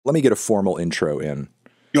let me get a formal intro in,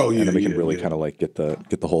 Oh and yeah, then we can yeah, really yeah. kind of like get the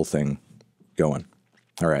whole thing going.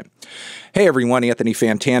 All right. Hey, everyone. Anthony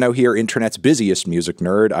Fantano here, internet's busiest music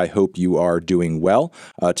nerd. I hope you are doing well.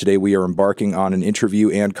 Today, we are embarking on an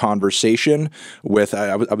interview and conversation with,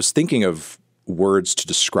 I was thinking of words to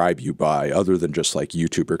describe you by other than just like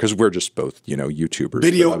YouTuber, because we're just both, YouTubers. But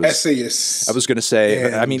Video I essayists was going to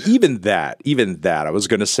say, I mean, and even that, I was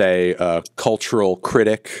going to say cultural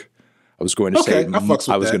critic. I was going to say, okay, I fucks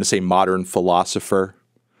I with was going that. to say modern philosopher.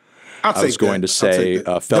 I'll I was take going that. to I'll take say that.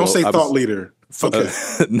 Don't fellow. say I thought was leader. Okay.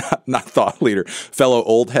 not thought leader, fellow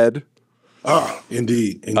old head, Ah,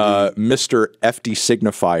 indeed, indeed. Mr. FD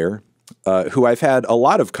Signifier, who I've had a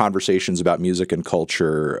lot of conversations about music and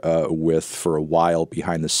culture with for a while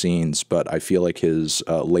behind the scenes, but I feel like his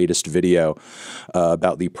latest video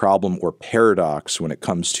about the problem or paradox when it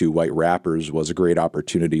comes to white rappers was a great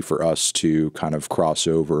opportunity for us to kind of cross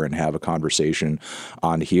over and have a conversation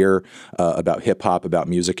on here about hip hop, about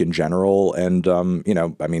music in general, and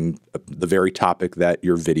I mean, the very topic that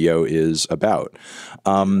your video is about.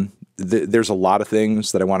 There's a lot of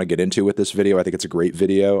things that I want to get into with this video. I think it's a great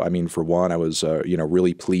video. I mean, for one, I was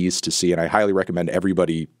really pleased to see, and I highly recommend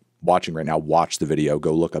everybody watching right now watch the video.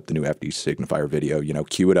 Go look up the new FD Signifier video.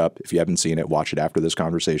 Queue it up if you haven't seen it. Watch it after this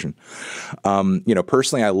conversation.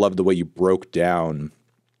 Personally, I love the way you broke down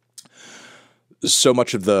so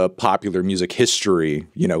much of the popular music history,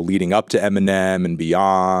 leading up to Eminem and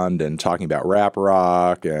beyond, and talking about rap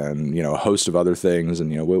rock and a host of other things,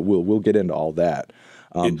 and we'll get into all that.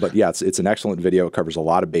 But yeah, it's an excellent video. It covers a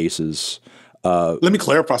lot of bases. Let me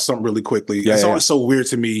clarify something really quickly. It's always so weird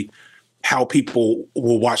to me how people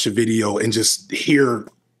will watch a video and just hear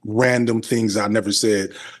random things I never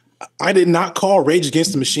said. I did not call Rage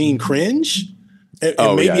Against the Machine cringe.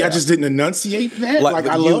 And maybe I just didn't enunciate that. Like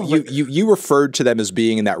I love you referred to them as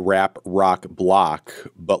being in that rap rock block,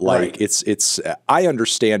 but like it's I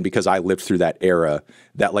understand because I lived through that era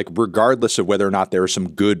that like regardless of whether or not there are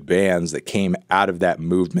some good bands that came out of that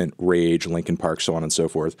movement, Rage, Linkin Park, so on and so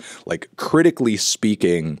forth, like critically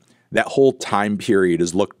speaking, that whole time period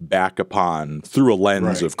is looked back upon through a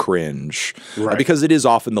lens of cringe, because it is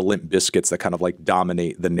often the Limp Bizkits that kind of like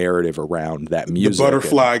dominate the narrative around that music. The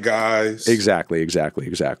Butterfly guys. Exactly.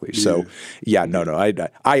 Yeah. So yeah, no,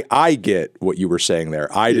 I get what you were saying there.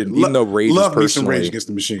 I didn't, even though Rage is personally, Rage Against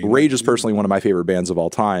the Machine. Rage is personally one of my favorite bands of all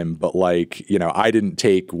time, but like, I didn't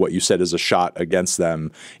take what you said as a shot against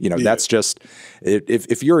them. That's just,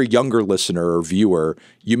 if you're a younger listener or viewer,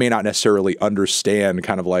 you may not necessarily understand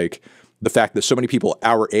kind of like the fact that so many people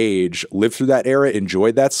our age lived through that era,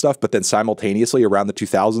 enjoyed that stuff, but then simultaneously around the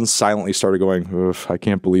 2000s silently started going, I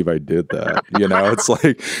can't believe I did that. It's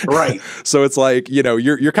like, So it's like,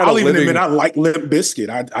 you're kind of living. Even admit I like Limp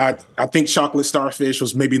Bizkit. I think Chocolate Starfish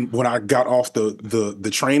was maybe when I got off the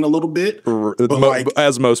train a little bit. But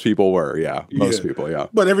as most people were. Yeah. Most people. Yeah.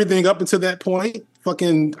 But everything up until that point,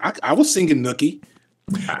 I was singing Nookie.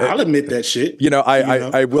 I'll admit that shit.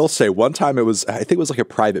 I will say one time I think it was like a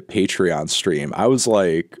private Patreon stream. I was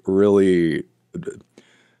like really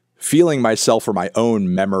feeling myself for my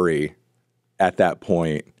own memory at that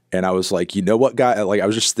point. And I was like, you know what, guy? Like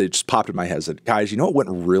it just popped in my head. I said, guys, you know what went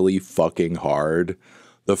really fucking hard?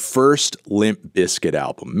 The first Limp Bizkit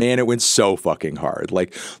album, man, it went so fucking hard.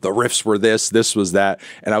 Like the riffs were this was that.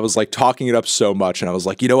 And I was like talking it up so much. And I was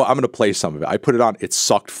like, you know what? I'm going to play some of it. I put it on. It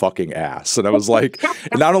sucked fucking ass. And I was like,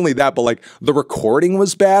 and not only that, but like the recording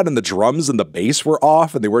was bad and the drums and the bass were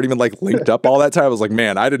off and they weren't even like linked up all that time. I was like,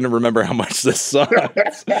 man, I didn't remember how much this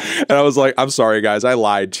sucks. And I was like, I'm sorry, guys. I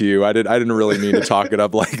lied to you. I didn't really mean to talk it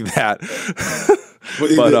up like that. But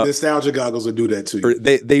the nostalgia goggles will do that to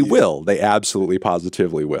you. They will. They absolutely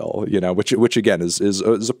positively will. Which again is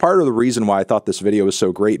a part of the reason why I thought this video was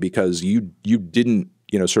so great, because you didn't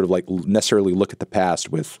sort of like necessarily look at the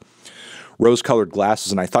past with rose-colored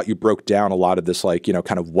glasses, and I thought you broke down a lot of this like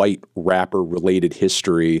kind of white rapper related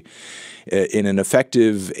history in an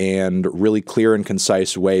effective and really clear and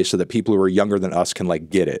concise way, so that people who are younger than us can like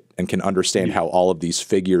get it and can understand how all of these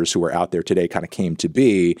figures who are out there today kind of came to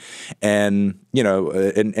be, and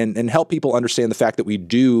and help people understand the fact that we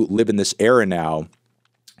do live in this era now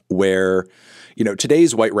where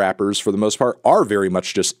today's white rappers, for the most part, are very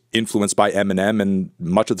much just influenced by Eminem, and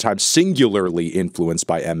much of the time singularly influenced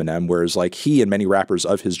by Eminem, whereas like he and many rappers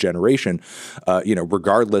of his generation,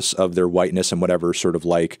 regardless of their whiteness and whatever sort of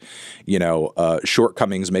like,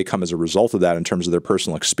 shortcomings may come as a result of that in terms of their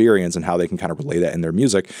personal experience and how they can kind of relay that in their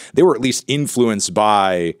music, they were at least influenced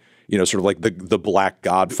by sort of like the black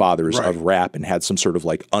godfathers Right. of rap, and had some sort of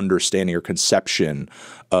like understanding or conception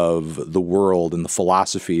of the world and the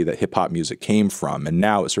philosophy that hip hop music came from. And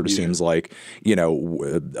now it sort of seems like,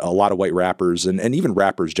 a lot of white rappers and even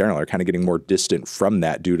rappers generally are kind of getting more distant from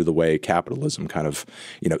that due to the way capitalism kind of,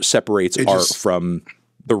 separates art from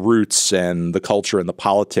the roots and the culture and the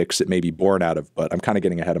politics it may be born out of. But I'm kind of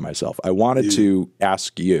getting ahead of myself. I wanted to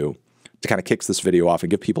ask you to kind of kick this video off and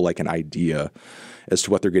give people like an idea as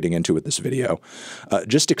to what they're getting into with this video.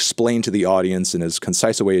 Just explain to the audience in as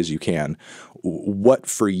concise a way as you can what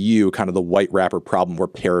for you kind of the white rapper problem or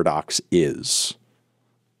paradox is.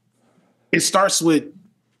 It starts with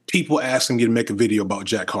people asking you to make a video about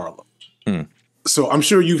Jack Harlow. So I'm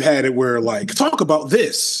sure you've had it where like, talk about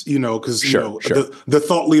this, because the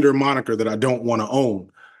thought leader moniker that I don't want to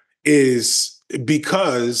own is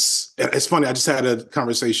because it's funny. I just had a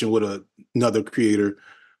conversation with another creator.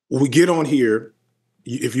 When we get on here,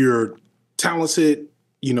 if you're talented,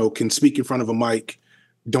 can speak in front of a mic,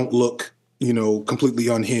 don't look, completely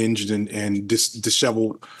unhinged and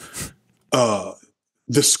disheveled.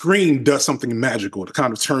 The screen does something magical. It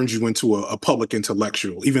kind of turns you into a public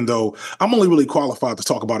intellectual, even though I'm only really qualified to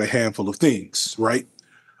talk about a handful of things, right?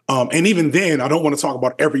 And even then, I don't want to talk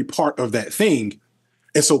about every part of that thing.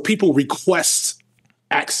 And so people request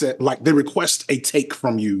access, like they request a take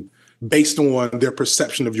from you based on their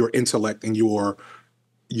perception of your intellect and your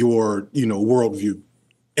worldview.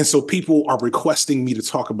 And so people are requesting me to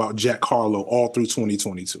talk about Jack Harlow all through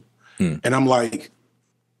 2022. And I'm like,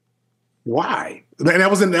 why? And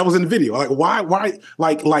that was in the video. Like, why,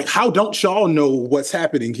 like, how don't y'all know what's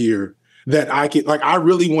happening here that I can, like, I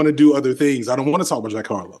really want to do other things. I don't want to talk about Jack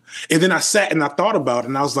Harlow. And then I sat and I thought about it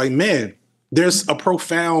and I was like, man, that's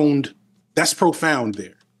profound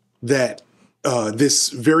there, that this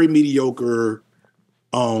very mediocre,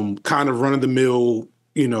 kind of run-of-the-mill,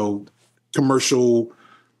 commercial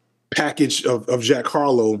package of Jack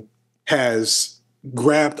Harlow has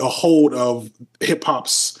grabbed a hold of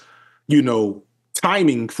hip-hop's,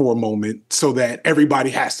 timing for a moment so that everybody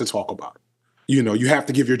has to talk about it. You have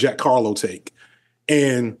to give your Jack Harlow take.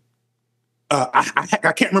 And I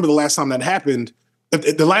can't remember the last time that happened.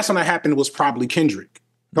 The last time that happened was probably Kendrick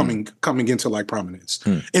coming into like prominence.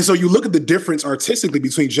 And so you look at the difference artistically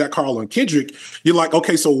between Jack Harlow and Kendrick, you're like,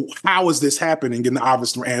 okay, so how is this happening? And the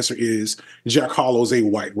obvious answer is Jack Harlow's a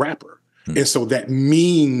white rapper. And so that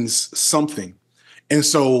means something. And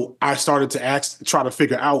so I started to try to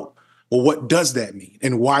figure out, well, what does that mean?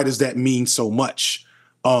 And why does that mean so much?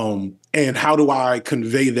 And how do I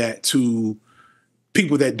convey that to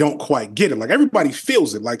people that don't quite get it? Like everybody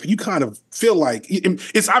feels it. Like you kind of feel like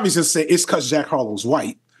it's obvious to say it's because Jack Harlow's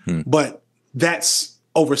white, but that's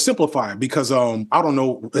oversimplified because I don't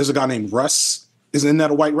know. There's a guy named Russ. Isn't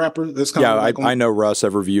that a white rapper? That's kind of like I know Russ.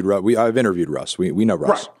 I've reviewed Russ. I've interviewed Russ. We know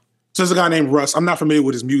Russ. Right. So there's a guy named Russ. I'm not familiar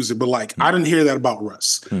with his music, but like I didn't hear that about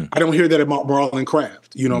Russ. I don't hear that about Marlon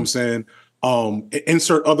Craft. You know what I'm saying?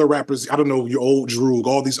 Insert other rappers. I don't know, your old Droog,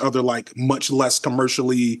 all these other like much less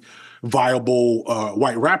commercially viable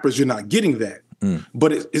white rappers. You're not getting that.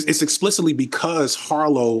 But it's explicitly because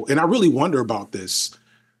Harlow, and I really wonder about this.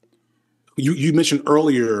 You mentioned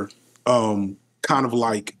earlier kind of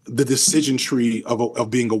like the decision tree of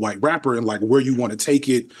being a white rapper and like where you want to take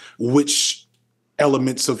it, which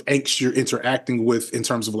elements of angst you're interacting with in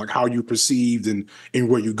terms of like how you perceived and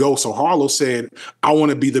where you go. So Harlow said, I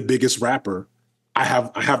want to be the biggest rapper. I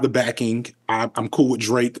have the backing. I'm cool with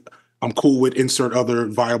Drake. I'm cool with insert other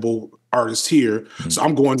viable artists here. So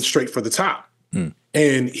I'm going straight for the top.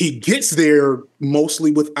 And he gets there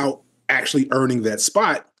mostly without actually earning that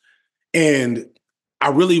spot. And I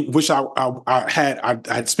really wish I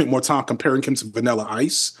had spent more time comparing him to Vanilla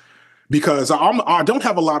Ice, because I don't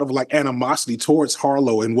have a lot of like animosity towards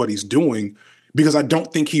Harlow and what he's doing, because I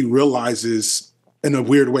don't think he realizes in a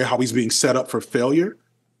weird way how he's being set up for failure,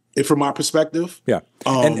 from my perspective. Yeah.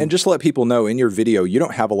 And just to let people know, in your video, you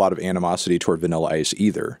don't have a lot of animosity toward Vanilla Ice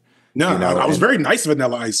either. No, I was very nice to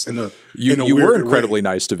Vanilla Ice. You were incredibly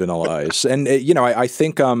nice to Vanilla Ice. And, I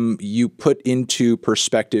think you put into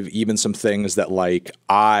perspective even some things that like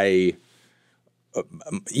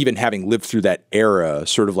even having lived through that era,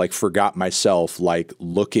 sort of like forgot myself, like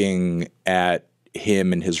looking at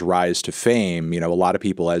him and his rise to fame. A lot of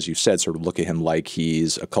people, as you said, sort of look at him like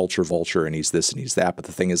he's a culture vulture and he's this and he's that. But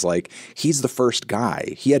the thing is, like, he's the first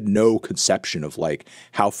guy. He had no conception of like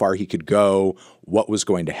how far he could go, what was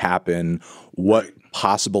going to happen, what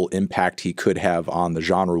possible impact he could have on the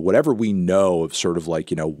genre, whatever we know of sort of like,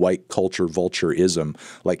 white culture vultureism,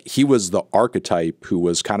 like he was the archetype who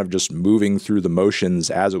was kind of just moving through the motions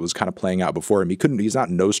as it was kind of playing out before him. He's not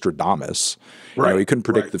Nostradamus. Right. He couldn't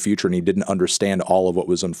predict the future, and he didn't understand all of what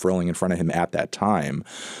was unfurling in front of him at that time.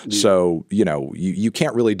 Yeah. So, you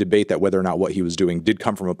can't really debate that whether or not what he was doing did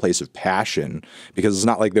come from a place of passion, because it's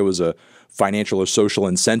not like there was a financial or social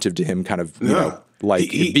incentive to him kind of,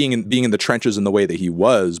 being in the trenches in the way that he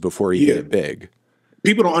was before he hit it big.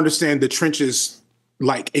 People don't understand the trenches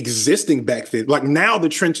like existing back then. Like now the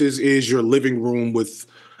trenches is your living room with,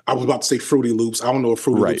 I was about to say Fruity Loops. I don't know if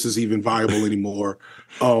Fruity Loops is even viable anymore.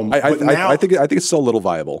 I think it's still a little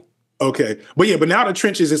viable. Okay. But now the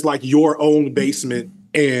trenches is like your own basement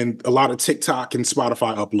and a lot of TikTok and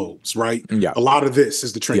Spotify uploads, right? Yeah. A lot of this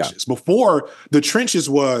is the trenches. Yeah. Before, the trenches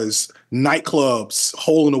was nightclubs,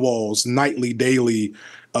 hole in the walls, nightly, daily,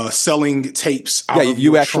 selling tapes.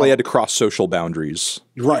 You actually had to cross social boundaries.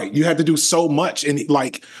 Right. You had to do so much. And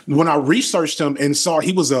like when I researched him and saw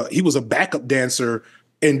he was a backup dancer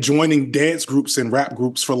and joining dance groups and rap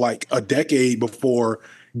groups for like a decade before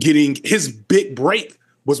getting his big break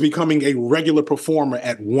was becoming a regular performer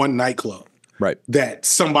at one nightclub. Right. That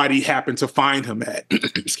somebody happened to find him at.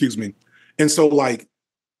 Excuse me. And so like,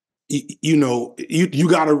 you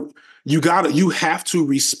have to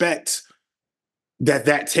respect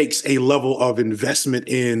that takes a level of investment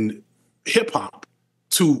in hip hop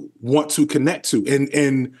to want to connect to.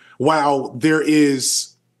 And while there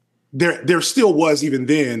still was even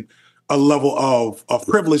then a level of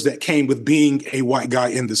privilege that came with being a white guy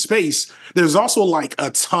in the space, there's also like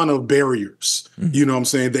a ton of barriers, you know what I'm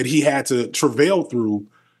saying, that he had to travail through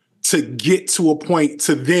to get to a point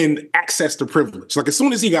to then access the privilege. Like as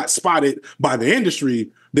soon as he got spotted by the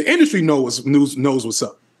industry knows what's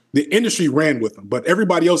up. The industry ran with him, but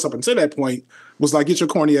everybody else up until that point was like, get your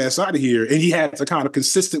corny ass out of here. And he had to kind of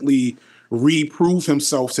consistently reprove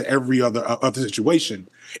himself to every other situation.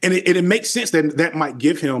 And it makes sense that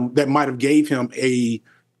might have gave him a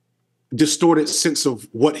distorted sense of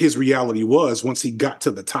what his reality was once he got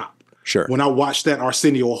to the top. Sure. When I watched that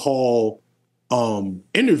Arsenio Hall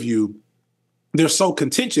interview, they're so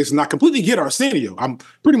contentious, and I completely get Arsenio. I'm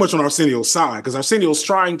pretty much on Arsenio's side because Arsenio's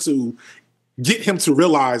trying to get him to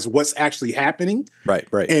realize what's actually happening. Right.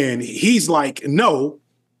 And he's like, no,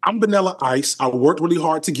 I'm Vanilla Ice. I worked really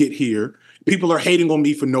hard to get here. People are hating on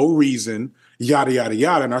me for no reason, yada, yada,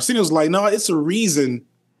 yada. And Arsenio's like, no, it's a reason.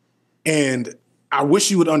 And I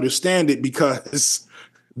wish you would understand it because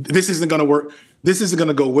this isn't going to work. This isn't going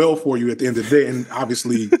to go well for you at the end of the day. And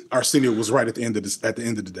obviously Arsenio was right at the end of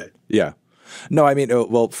the day. Yeah. No, I mean,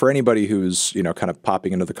 well, for anybody who's, kind of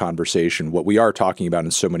popping into the conversation, what we are talking about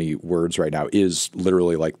in so many words right now is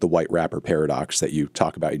literally like the white rapper paradox that you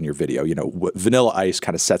talk about in your video. Vanilla Ice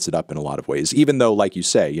kind of sets it up in a lot of ways, even though, like you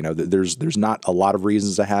say, there's not a lot of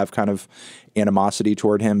reasons to have kind of animosity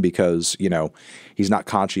toward him because, he's not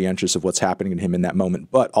conscientious of what's happening to him in that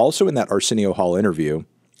moment. But also in that Arsenio Hall interview,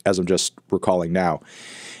 as I'm just recalling now,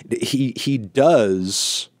 he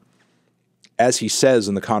does, as he says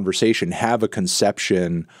in the conversation, have a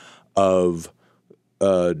conception of,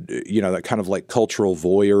 that kind of like cultural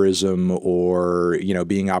voyeurism or,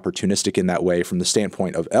 being opportunistic in that way from the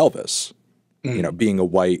standpoint of Elvis, being a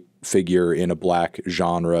white figure in a black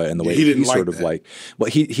genre and the way he sort of like, well,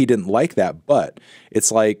 he didn't like that, but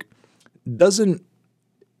it's like, doesn't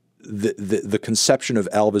the conception of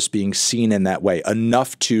Elvis being seen in that way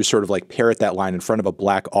enough to sort of like parrot that line in front of a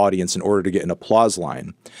black audience in order to get an applause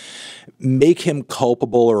line make him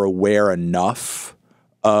culpable or aware enough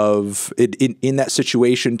of it in that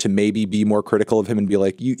situation to maybe be more critical of him and be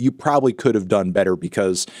like, you probably could have done better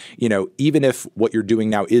because, even if what you're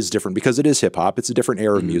doing now is different, because it is hip hop, it's a different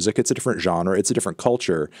era of music, it's a different genre, it's a different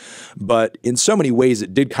culture. But in so many ways,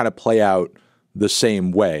 it did kind of play out the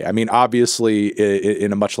same way. I mean, obviously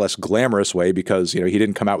in a much less glamorous way because, he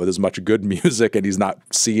didn't come out with as much good music and he's not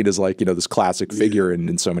seen as like, this classic figure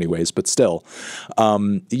in so many ways, but still,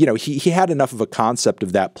 he had enough of a concept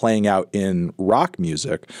of that playing out in rock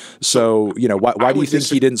music. So, why do you think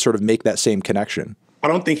he didn't sort of make that same connection? I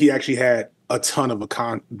don't think he actually had a ton of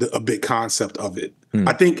a big concept of it.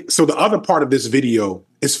 I think, so the other part of this video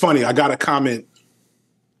is funny. I got a comment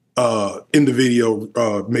in the video,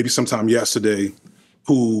 maybe sometime yesterday,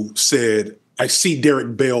 who said, I see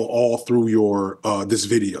Derek Bell all through your this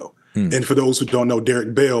video. And for those who don't know,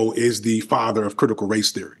 Derek Bell is the father of critical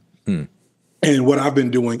race theory. And what I've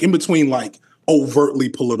been doing in between like overtly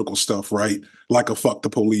political stuff, right? Like a fuck the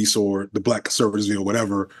police or the black conservatives or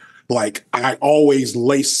whatever. Like I always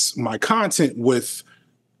lace my content with,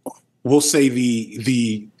 we'll say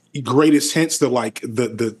the greatest hints to like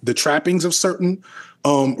the trappings of certain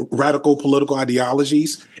radical political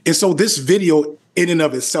ideologies. And so this video in and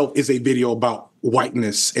of itself is a video about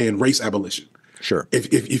whiteness and race abolition. Sure.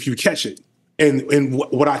 If you catch it. And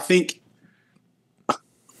what I think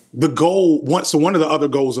the goal, one of the other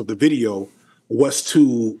goals of the video was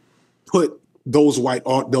to put those white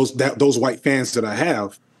fans that I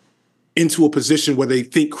have into a position where they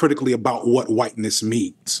think critically about what whiteness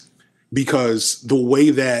means. Because the way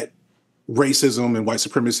that racism and white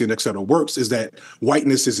supremacy and et cetera works is that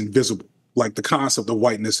whiteness is invisible. Like the concept of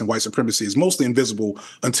whiteness and white supremacy is mostly invisible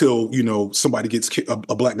until, you know, somebody a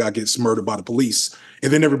black guy gets murdered by the police.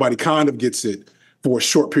 And then everybody kind of gets it for a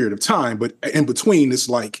short period of time. But in between, it's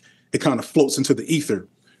like it kind of floats into the ether.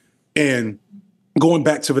 And going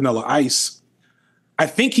back to Vanilla Ice, I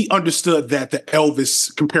think he understood that the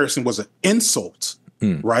Elvis comparison was an insult,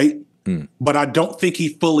 right? But I don't think he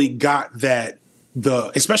fully got that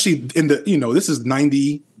especially in the, you know, this is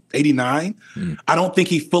 90, 89. I don't think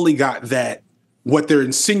he fully got that what they're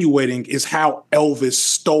insinuating is how Elvis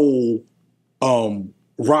stole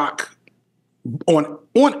rock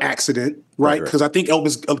on accident, right? Because I think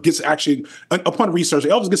Elvis gets actually, upon research,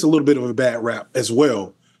 Elvis gets a little bit of a bad rap as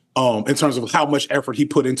well, in terms of how much effort he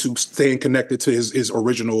put into staying connected to his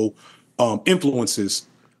original influences.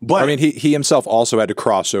 But I mean, he himself also had to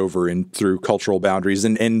cross over through cultural boundaries,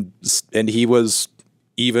 and he was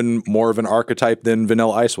even more of an archetype than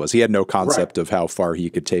Vanilla Ice was. He had no concept of how far he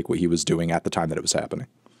could take what he was doing at the time that it was happening.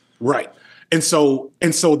 Right. And so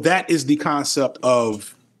that is the concept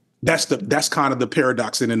of that's kind of the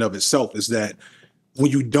paradox in and of itself, is that when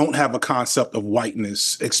you don't have a concept of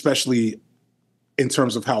whiteness, especially in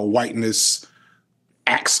terms of how whiteness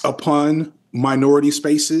acts upon minority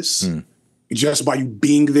spaces, just by you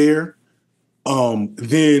being there,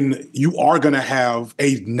 then you are going to have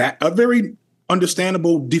a very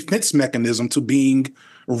understandable defense mechanism to being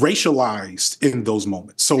racialized in those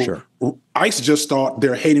moments. So Ice just thought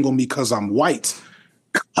they're hating on me because I'm white.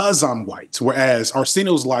 Whereas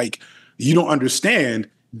Arsenio's like, you don't understand,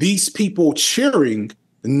 these people cheering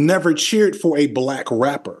never cheered for a black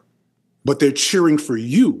rapper, but they're cheering for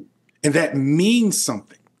you. And that means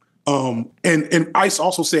something. And Ice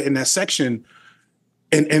also said in that section,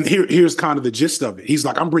 and here's kind of the gist of it. He's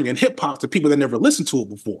like, I'm bringing hip hop to people that never listened to it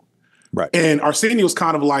before. Right. And Arsenio's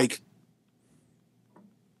kind of like,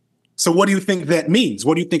 so what do you think that means?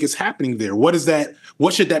 What do you think is happening there? What is that?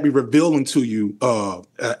 What should that be revealing to you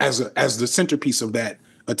as the centerpiece of that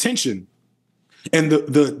attention? And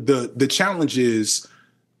the challenge is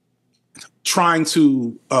trying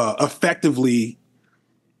to effectively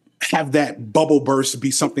have that bubble burst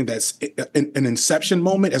be something that's an inception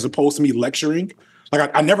moment, as opposed to me lecturing.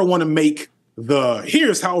 Like I never want to make the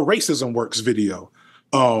here's how racism works video.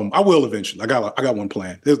 I will eventually. I got one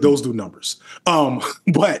plan. Those do numbers.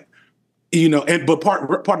 But you know, but part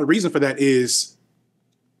of the reason for that is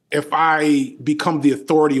if I become the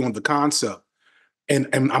authority on the concept and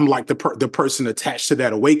I'm like the person attached to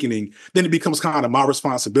that awakening, then it becomes kind of my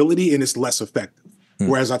responsibility and it's less effective.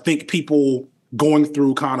 Whereas I think people going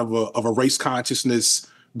through kind of a race consciousness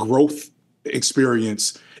growth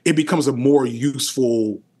experience, it becomes a more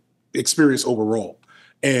useful experience overall.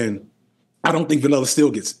 And I don't think Vanilla still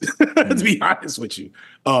gets it, to be honest with you.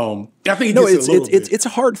 I think it's a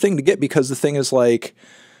hard thing to get, because the thing is, like,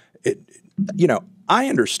 you know, I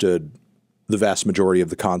understood the vast majority of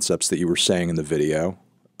the concepts that you were saying in the video,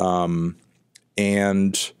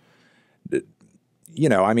 and you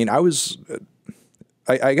know, I mean,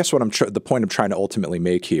 I guess what the point I'm trying to ultimately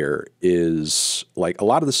make here is, like, a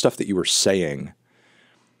lot of the stuff that you were saying,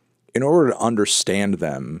 in order to understand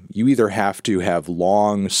them, you either have to have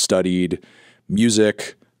long studied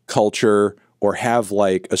music, culture, or have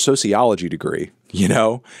like a sociology degree, you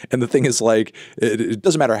know? And the thing is, like, it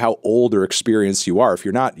doesn't matter how old or experienced you are. If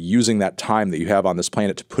you're not using that time that you have on this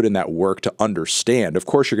planet to put in that work to understand, of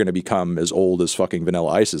course you're going to become as old as fucking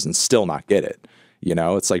Vanilla Ice is and still not get it. You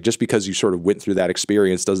know, it's like, just because you sort of went through that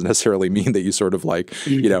experience doesn't necessarily mean that you sort of, like,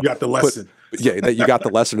 you know, got the lesson. That you got the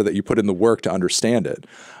lesson, or that you put in the work to understand it.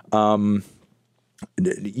 You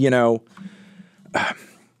know,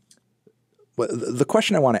 the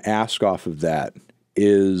question I want to ask off of that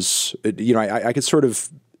is, you know, I could sort of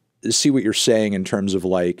see what you're saying in terms of,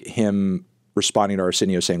 like, him responding to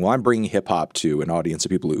Arsenio saying, well, I'm bringing hip hop to an audience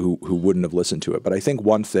of people who wouldn't have listened to it. But I think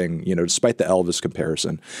one thing, you know, despite the Elvis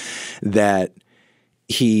comparison, that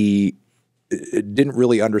he didn't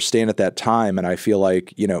really understand at that time, and I feel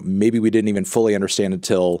like, you know, maybe we didn't even fully understand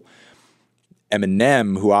until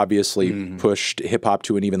Eminem, who obviously pushed hip hop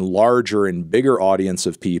to an even larger and bigger audience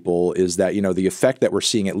of people, is that, you know, the effect that we're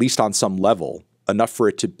seeing, at least on some level, enough for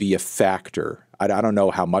it to be a factor. I don't know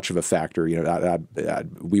how much of a factor,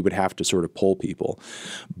 we would have to sort of poll people.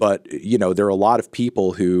 But, there are a lot of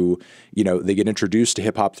people who, they get introduced to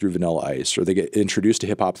hip hop through Vanilla Ice, or they get introduced to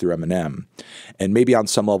hip hop through Eminem. And maybe on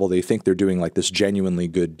some level they think they're doing like this genuinely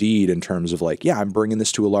good deed in terms of like, yeah, I'm bringing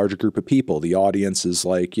this to a larger group of people. The audience is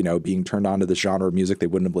like, being turned on to this genre of music they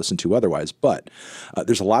wouldn't have listened to otherwise. But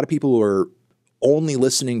there's a lot of people who are only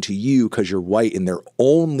listening to you because you're white, and they're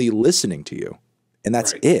only listening to you. And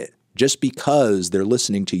that's it. Just because they're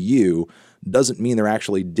listening to you doesn't mean they're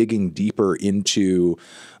actually digging deeper into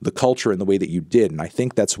the culture in the way that you did. And I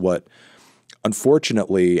think that's what,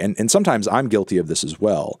 unfortunately, and sometimes I'm guilty of this as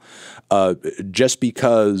well, just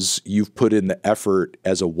because you've put in the effort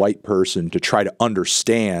as a white person to try to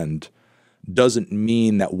understand doesn't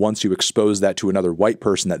mean that once you expose that to another white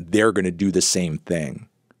person that they're going to do the same thing,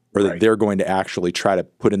 or that they're going to actually try to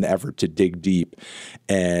put in the effort to dig deep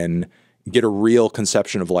and get a real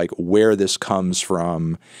conception of like where this comes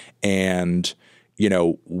from, and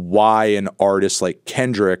why an artist like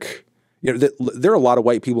Kendrick, there are a lot of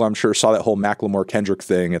white people I'm sure saw that whole Macklemore Kendrick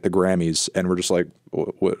thing at the Grammys and were just like,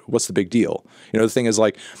 what's the big deal? The thing is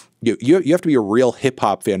like you have to be a real hip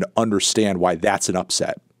hop fan to understand why that's an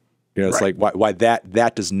upset. It's like why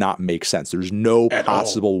that does not make sense. There's no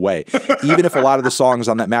possible way. Even if a lot of the songs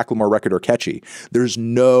on that Macklemore record are catchy, there's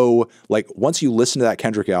no, like, once you listen to that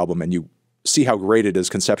Kendrick album and you see how great it is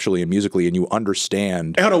conceptually and musically, and you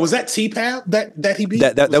understand. Hold on, was that T-Pab that he beat?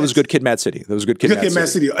 That was Good Kid, Mad City. That was Good Kid, Mad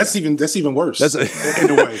City. That's even worse. In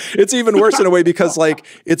a way. It's even worse in a way because like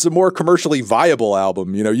it's a more commercially viable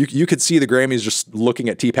album. You could see the Grammys just looking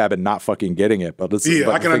at T-Pab and not fucking getting it. But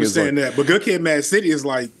I can understand that. But Good Kid, Mad City is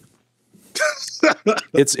like.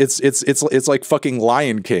 It's like fucking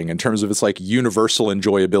Lion King in terms of its like universal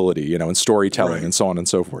enjoyability, and storytelling and so on and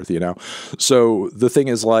so forth, So the thing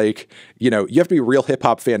is like, you have to be a real hip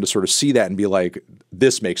hop fan to sort of see that and be like,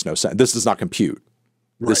 this makes no sense. This does not compute.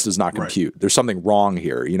 This does not compute. There's something wrong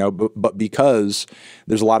here, but because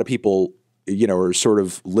there's a lot of people, are sort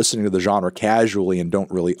of listening to the genre casually and don't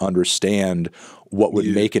really understand what would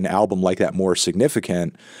make an album like that more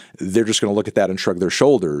significant, they're just going to look at that and shrug their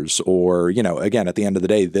shoulders. Or, again, at the end of the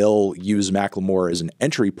day, they'll use Macklemore as an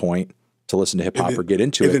entry point to listen to hip hop or get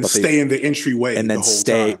into it. And then stay in the entryway. And then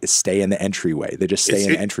stay in the entryway. They just stay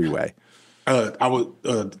in the entryway. I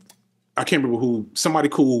can't remember who, somebody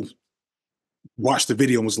cool watched the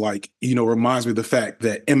video and was like, reminds me of the fact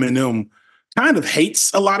that Eminem kind of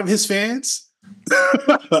hates a lot of his fans.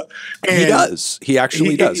 He does. He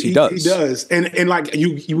actually does. He does. He does. And like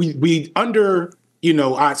we under,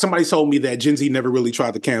 somebody told me that Gen Z never really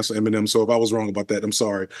tried to cancel Eminem. So if I was wrong about that, I'm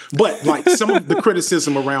sorry. But like some of the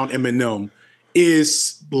criticism around Eminem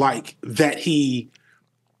is like that he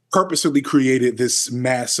purposely created this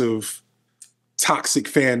massive toxic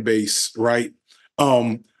fan base, right?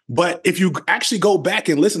 But if you actually go back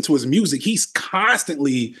and listen to his music, he's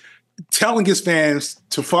constantly telling his fans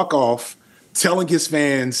to fuck off, telling his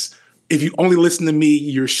fans, if you only listen to me,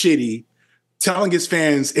 you're shitty. Telling his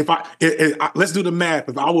fans, if I let's do the math.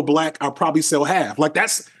 If I were black, I'd probably sell half. Like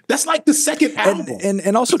that's like the second album,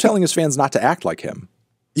 and also telling his fans not to act like him.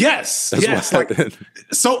 Yes, like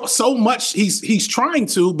so much he's trying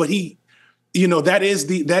to, but he, that's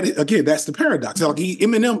the paradox. Like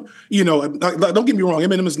Eminem, don't get me wrong,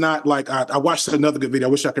 Eminem is not like I watched another good video.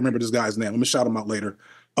 I wish I could remember this guy's name. I'm gonna shout him out later.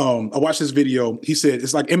 I watched this video. He said,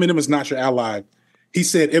 it's like Eminem is not your ally. He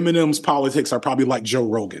said Eminem's politics are probably like Joe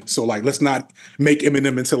Rogan. So like, let's not make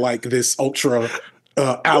Eminem into like this ultra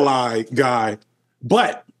ally guy.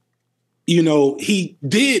 But, he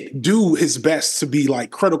did do his best to be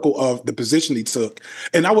like critical of the position he took.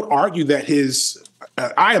 And I would argue that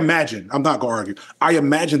I imagine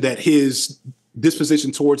that his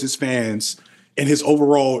disposition towards his fans and his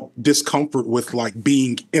overall discomfort with like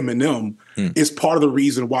being Eminem is part of the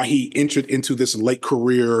reason why he entered into this late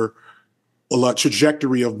career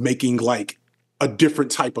trajectory of making like a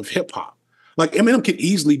different type of hip hop. Like Eminem could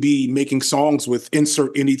easily be making songs with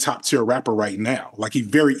insert any top tier rapper right now. Like he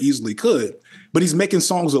very easily could, but he's making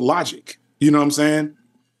songs with Logic. You know what I'm saying?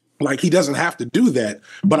 Like he doesn't have to do that,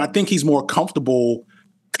 but I think he's more comfortable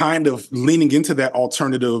kind of leaning into that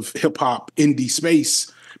alternative hip hop indie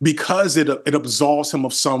space because it absolves him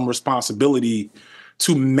of some responsibility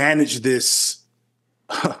to manage this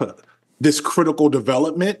this critical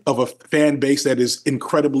development of a fan base that is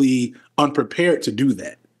incredibly unprepared to do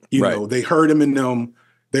that. They heard Eminem,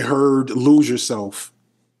 they heard Lose Yourself,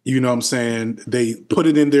 you know what I'm saying? They put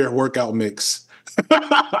it in their workout mix.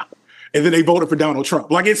 And then they voted for Donald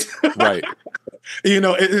Trump. Like it's right.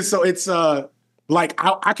 So it's like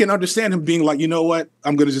I can understand him being like, you know what?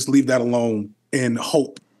 I'm gonna just leave that alone and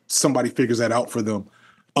hope somebody figures that out for them.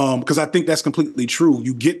 Because I think that's completely true.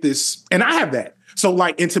 You get this, and I have that. So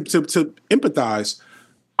like, and to empathize,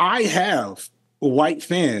 I have white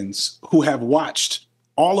fans who have watched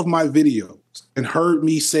all of my videos and heard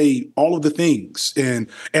me say all of the things, and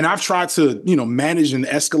I've tried to, you know, manage and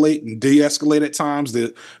escalate and de-escalate at times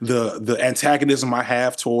the antagonism I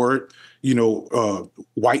have toward, you know,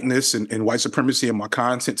 whiteness and white supremacy in my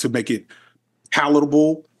content to make it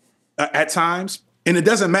palatable at times. And it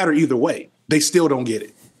doesn't matter either way; they still don't get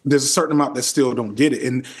it. There's a certain amount that still don't get it,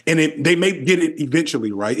 and they may get it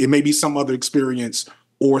eventually, right? It may be some other experience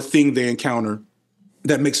or thing they encounter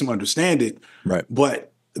that makes them understand it, right?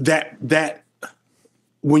 But that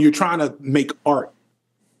when you're trying to make art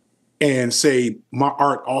and say my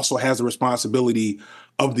art also has a responsibility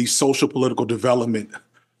of the social political development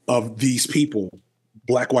of these people,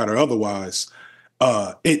 black, white, or otherwise,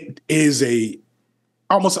 it is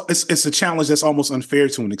it's a challenge that's almost unfair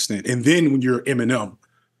to an extent. And then when you're Eminem,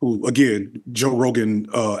 who again, Joe Rogan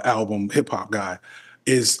album hip hop guy,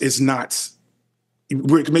 is not,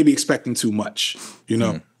 we're maybe expecting too much, you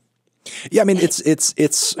know? Yeah, I mean,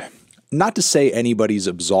 it's not to say anybody's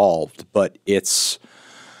absolved, but it's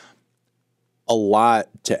a lot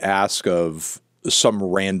to ask of some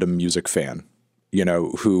random music fan, you know,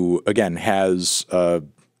 who again has,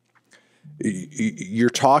 you're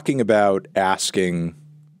talking about asking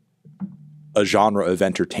a genre of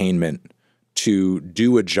entertainment to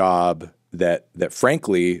do a job that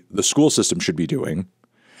frankly the school system should be doing,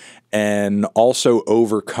 and also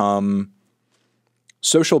overcome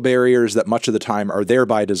social barriers that much of the time are there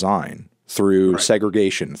by design through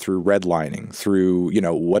segregation, through redlining, through, you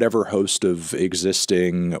know, whatever host of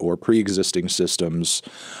existing or pre-existing systems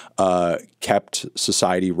kept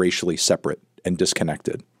society racially separate and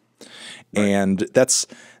disconnected. And that's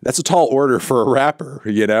a tall order for a rapper,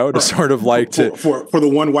 you know, to sort of like for the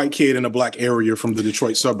one white kid in a black area from the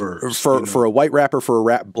Detroit suburbs, for a white rapper, for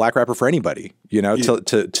a black rapper, for anybody, you know,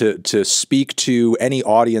 to speak to any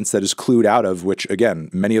audience that is clued out of, which again,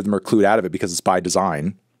 many of them are clued out of it because it's by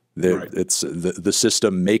design. It's the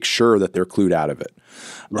system makes sure that they're clued out of it.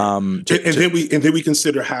 And then we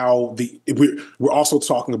consider how we're also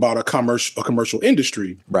talking about a commercial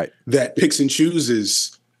industry, right, that picks and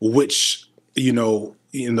chooses which, you know,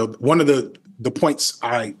 one of the points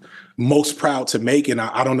I most proud to make, and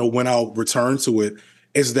I don't know when I'll return to it,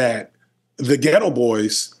 is that the Ghetto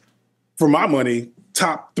Boys, for my money,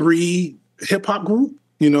 top 3 hip hop group,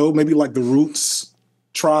 you know, maybe like the Roots,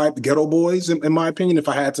 Tribe, the Ghetto Boys, in my opinion, if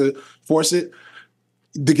I had to force it.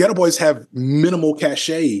 The Ghetto Boys have minimal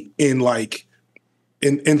cachet in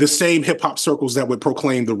the same hip hop circles that would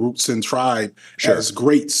proclaim the Roots and Tribe as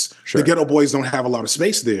greats. The Ghetto Boys don't have a lot of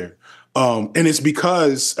space there. And it's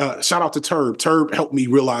because, shout out to Turb. Turb helped me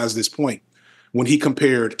realize this point when he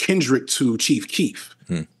compared Kendrick to Chief Keef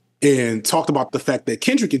and talked about the fact that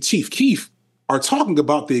Kendrick and Chief Keef are talking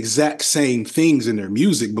about the exact same things in their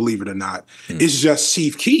music, believe it or not. It's just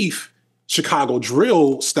Chief Keef, Chicago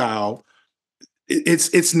drill style,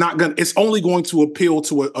 it's only going to appeal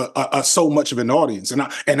to a so much of an audience.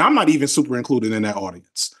 And I'm not even super included in that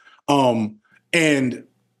audience. And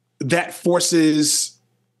that forces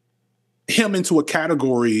him into a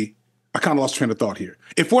category. I kind of lost train of thought here.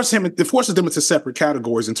 It forces them into separate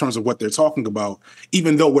categories in terms of what they're talking about,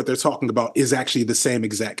 even though what they're talking about is actually the same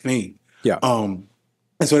exact thing. Yeah. And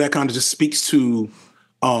so that kind of just speaks to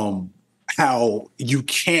how you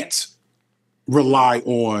can't rely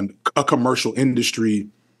on a commercial industry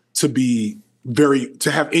to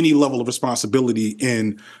have any level of responsibility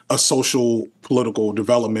in a social political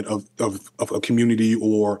development of a community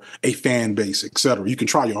or a fan base, et cetera. You can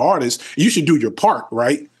try your hardest. You should do your part,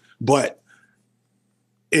 right? But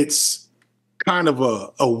it's kind of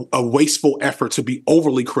a wasteful effort to be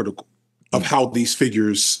overly critical of how these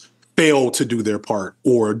figures fail to do their part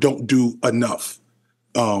or don't do enough.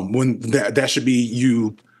 When that should be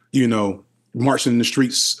you know, marching in the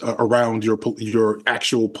streets around your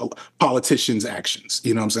actual politicians' actions.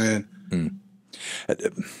 You know what I'm saying?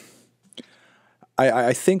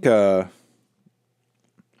 I think I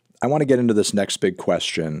want to get into this next big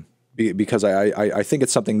question because I think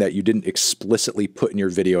it's something that you didn't explicitly put in your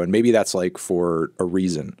video, and maybe that's like for a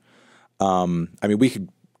reason. I mean, we could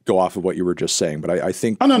go off of what you were just saying, but I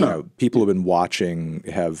think you know, people who have been watching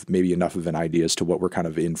have maybe enough of an idea as to what we're kind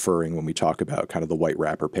of inferring when we talk about kind of the white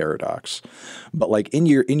rapper paradox. But like in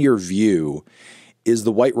your view, is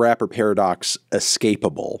the white rapper paradox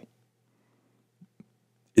escapable?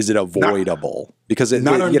 Is it avoidable? Because you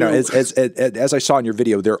know, as I saw in your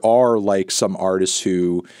video, there are like some artists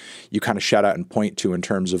who you kind of shout out and point to in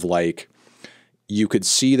terms of like, you could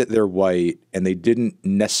see that they're white and they didn't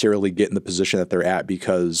necessarily get in the position that they're at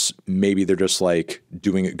because maybe they're just like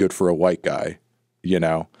doing it good for a white guy, you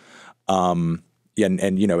know? And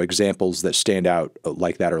you know, examples that stand out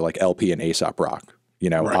like that are like LP and Aesop Rock. You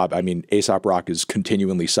know, Right. I mean, Aesop Rock is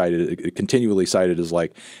continually cited as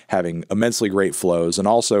like having immensely great flows and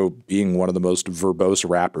also being one of the most verbose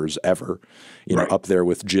rappers ever, you know, Right. up there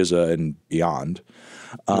with Jizza and beyond.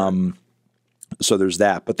 Right. So there's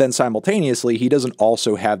that. But then simultaneously, he doesn't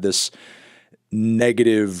also have this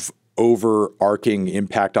negative overarching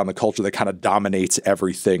impact on the culture that kind of dominates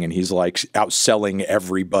everything, and he's like outselling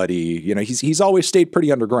everybody. You know, he's always stayed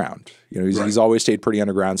pretty underground. You know, he's always stayed pretty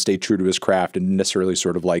underground, stayed true to his craft, and necessarily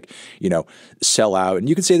sort of like, you know, sell out. And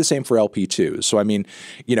you can say the same for LP too. So I mean,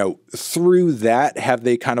 you know, through that, have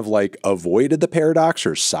they kind of like avoided the paradox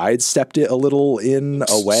or sidestepped it a little in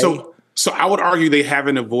a way? So I would argue they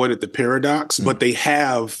haven't avoided the paradox, but they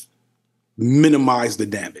have minimized the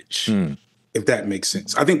damage. If that makes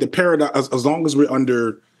sense. I think the paradox, as long as we're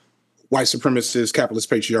under white supremacist, capitalist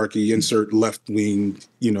patriarchy, insert left-wing,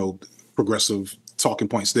 you know, progressive talking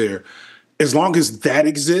points there, as long as that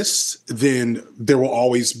exists, then there will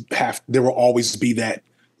always be that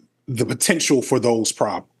the potential for those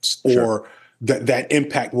problems, or that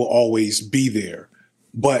impact will always be there.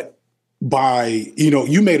 But by, you know,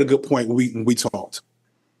 you made a good point when we talked.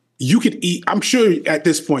 You could I'm sure at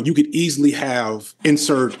this point you could easily have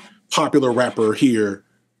insert popular rapper here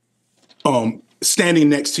standing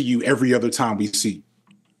next to you every other time we see.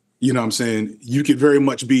 You know what I'm saying? You could very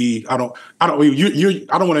much be, I don't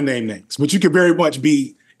want to name names, but you could very much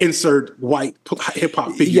be insert white hip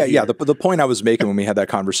hop figure. Yeah. The point I was making when we had that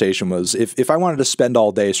conversation was if I wanted to spend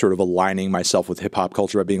all day sort of aligning myself with hip hop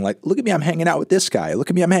culture by being like, look at me, I'm hanging out with this guy. Look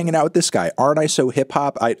at me, I'm hanging out with this guy. Aren't I so hip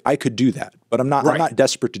hop? I could do that, but I'm not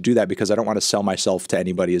desperate to do that because I don't want to sell myself to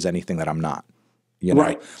anybody as anything that I'm not. You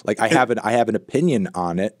know, like I have an opinion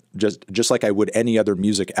on it, just like I would any other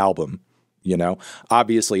music album. You know,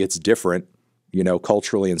 obviously it's different, you know,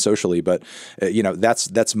 culturally and socially, but you know,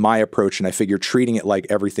 that's my approach, and I figure treating it like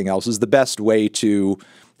everything else is the best way to,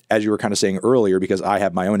 as you were kind of saying earlier, because I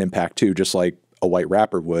have my own impact too, just like a white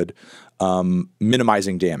rapper would,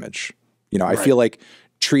 minimizing damage. You know, I feel like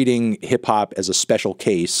treating hip hop as a special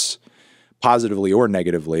case, positively or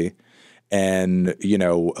negatively, and, you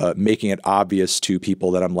know, making it obvious to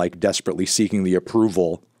people that I'm like desperately seeking the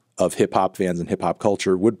approval of hip hop fans and hip hop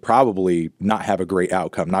culture would probably not have a great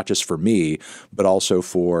outcome, not just for me, but also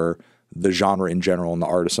for the genre in general and the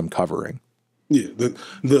artists I'm covering. Yeah.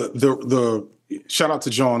 The shout out to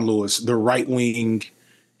John Lewis, the right wing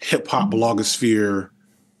hip hop blogosphere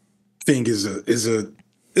thing is a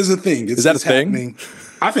thing. Is that a happening. thing?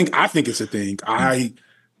 I think it's a thing.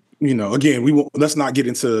 You know, again, let's not get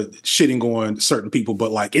into shitting on certain people,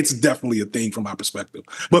 but like it's definitely a thing from my perspective.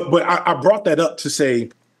 But I brought that up to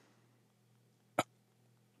say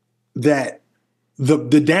that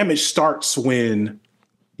the damage starts when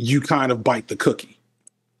you kind of bite the cookie.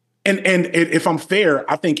 And if I'm fair,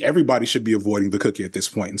 I think everybody should be avoiding the cookie at this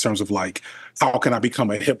point in terms of like, how can I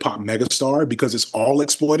become a hip hop megastar? Because it's all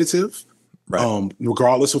exploitative. Right.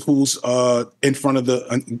 Regardless of who's in front of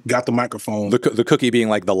got the microphone. The cookie being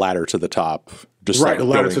like the ladder to the top. Just right, like the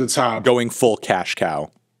ladder to the top. Going full cash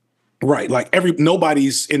cow. Right, like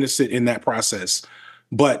nobody's innocent in that process.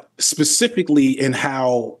 But specifically in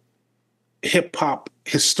how hip-hop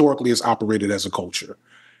historically has operated as a culture,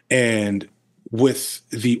 and with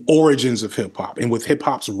the origins of hip-hop, and with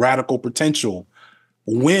hip-hop's radical potential,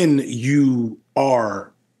 when you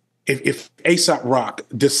are... If Aesop Rock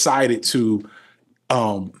decided to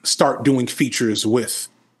start doing features with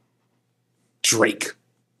Drake,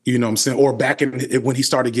 you know what I'm saying? Or back when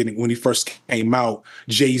he first came out,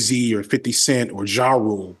 Jay-Z or 50 Cent or Ja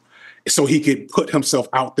Rule, so he could put himself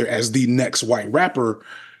out there as the next white rapper,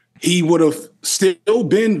 he would have still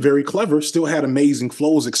been very clever, still had amazing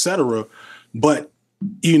flows, etc. But,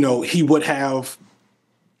 you know, he would have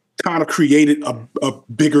kind of created a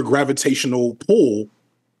bigger gravitational pull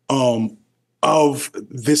of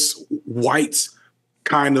this white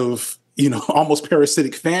kind of, you know, almost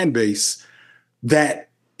parasitic fan base that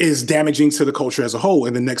is damaging to the culture as a whole.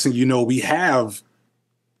 And the next thing you know, we have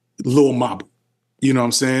Lil Mabu. You know what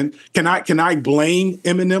I'm saying? Can I blame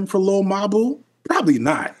Eminem for Lil Mabu? Probably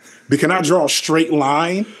not. But can I draw a straight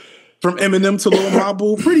line from Eminem to Lil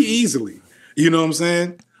Mabu? Pretty easily. You know what I'm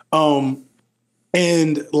saying?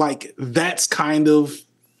 And like that's kind of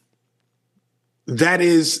that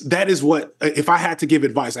is what, if I had to give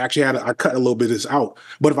advice, actually I cut a little bit of this out,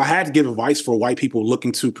 but if I had to give advice for white people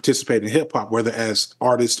looking to participate in hip hop, whether as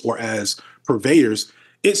artists or as purveyors,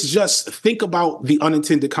 It's just think about the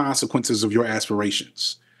unintended consequences of your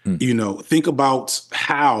aspirations. You know, think about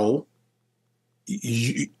how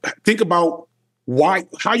think about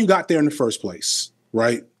how you got there in the first place,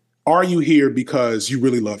 right? Are you here because you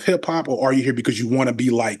really love hip hop, or are you here because you want to be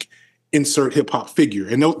like insert hip hop figure?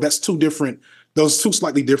 And that's those two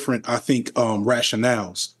slightly different, I think,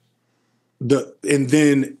 rationales. And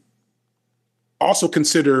then also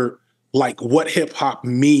consider like what hip hop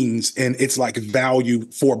means and its like value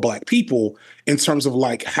for Black people in terms of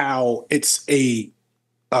like how it's a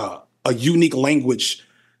unique language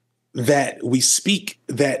that we speak,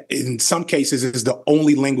 that in some cases is the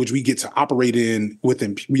only language we get to operate in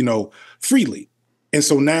within, you know, freely. And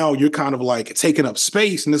so now you're kind of like taking up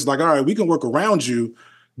space, and it's like, all right, we can work around you.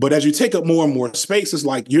 But as you take up more and more space, it's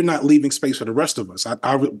like you're not leaving space for the rest of us. I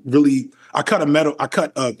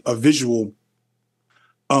cut a visual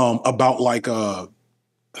about like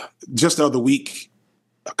just the other week,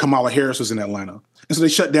 Kamala Harris was in Atlanta. And so they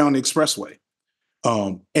shut down the expressway.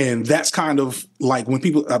 And that's kind of like when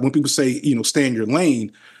people say, you know, stay in your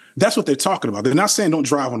lane, that's what they're talking about. They're not saying don't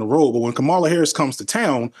drive on the road, but when Kamala Harris comes to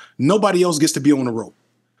town, nobody else gets to be on the road.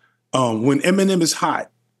 When Eminem is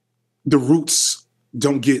hot, the Roots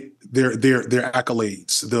don't get their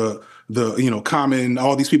accolades. The you know, Common,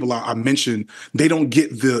 all these people I mentioned, they don't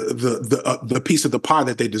get the piece of the pie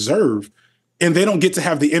that they deserve, and they don't get to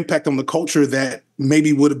have the impact on the culture that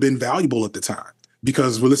maybe would have been valuable at the time.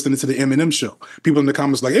 Because we're listening to the Eminem show. People in the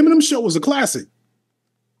comments like, Eminem show was a classic.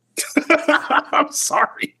 I'm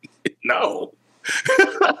sorry. No.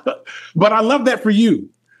 But I love that for you.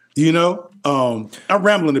 You know? I'm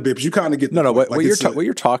rambling a bit, but you kind of get the point. What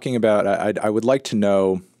you're talking about, I would like to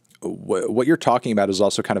know what you're talking about is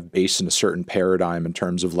also kind of based in a certain paradigm in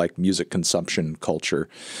terms of like music consumption culture,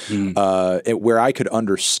 where I could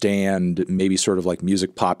understand maybe sort of like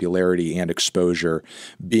music popularity and exposure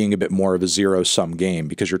being a bit more of a zero-sum game,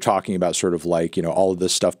 because you're talking about sort of like, you know, all of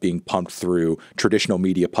this stuff being pumped through traditional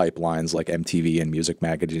media pipelines like MTV and music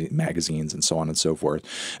magazines and so on and so forth.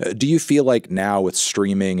 Do you feel like now with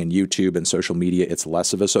streaming and YouTube and social media, it's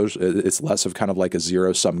less of kind of like a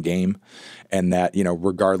zero-sum game, and that, you know,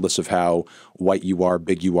 regardless of how white you are,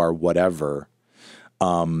 big you are, whatever,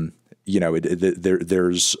 you know,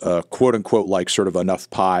 there's a quote unquote like sort of enough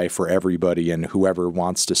pie for everybody, and whoever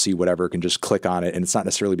wants to see whatever can just click on it, and it's not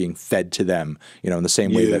necessarily being fed to them, you know, in the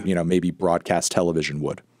same way that, you know, maybe broadcast television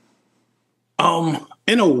would.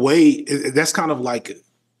 In a way, that's kind of like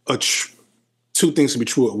two things to be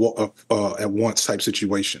true at once type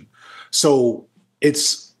situation. So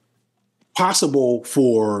it's possible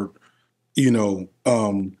for, you know,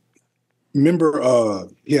 remember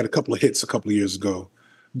he had a couple of hits a couple of years ago.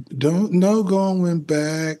 Don't know going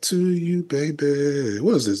back to you, baby.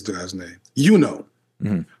 What is this guy's name? You know.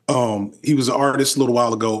 Mm-hmm. He was an artist a little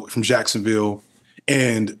while ago from Jacksonville.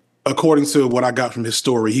 And according to what I got from his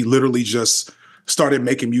story, he literally just started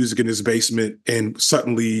making music in his basement and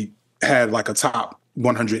suddenly had like a top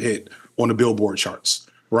 100 hit on the Billboard charts,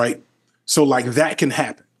 right? So like that can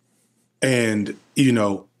happen. And, you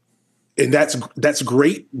know, and that's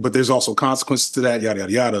great, but there's also consequences to that, yada,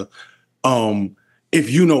 yada, yada. If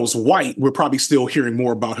you know's white, we're probably still hearing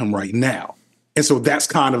more about him right now. And so that's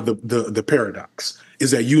kind of the paradox,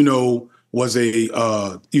 is that, you know, was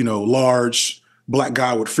a, you know, large Black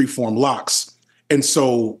guy with freeform locks. And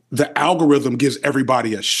so the algorithm gives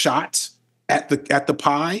everybody a shot at the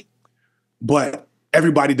pie, but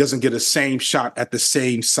everybody doesn't get a same shot at the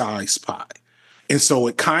same size pie. And so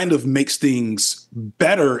it kind of makes things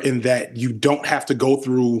better in that you don't have to go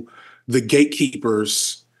through the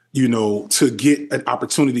gatekeepers, you know, to get an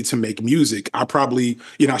opportunity to make music. I probably,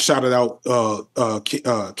 you know, I shouted out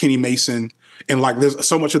Kenny Mason, and like there's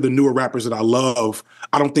so much of the newer rappers that I love,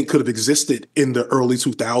 I don't think could have existed in the early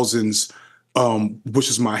 2000s, which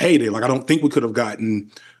is my heyday. Like I don't think we could have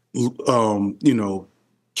gotten, you know,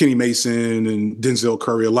 Kenny Mason and Denzel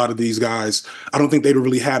Curry, a lot of these guys, I don't think they'd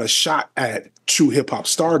really had a shot at true hip hop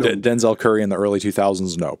stardom. Denzel Curry in the early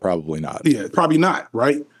 2000s? No, probably not. Yeah, probably not.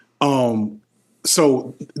 Right.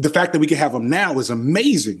 So the fact that we can have him now is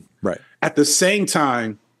amazing. Right. At the same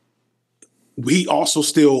time, we also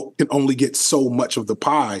still can only get so much of the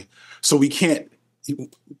pie. So we can't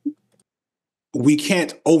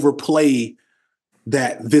overplay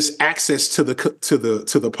that this access to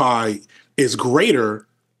the pie is greater,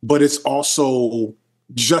 but it's also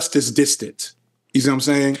just as distant. You see what I'm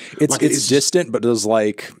saying? It's distant, but does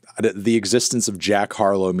like the existence of Jack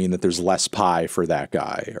Harlow mean that there's less pie for that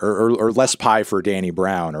guy, or less pie for Danny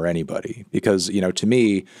Brown or anybody? Because, you know, to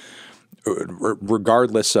me,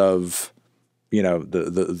 regardless of, you know,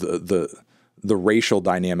 the racial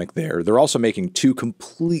dynamic there, they're also making two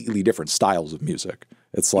completely different styles of music.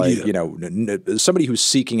 It's like, somebody who's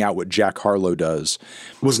seeking out what Jack Harlow does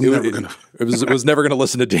was never going to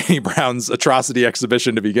listen to Danny Brown's Atrocity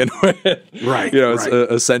Exhibition to begin with. Right.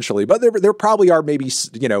 Essentially. But there probably are maybe,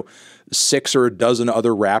 6 or a dozen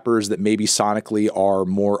other rappers that maybe sonically are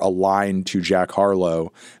more aligned to Jack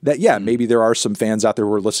Harlow that, maybe there are some fans out there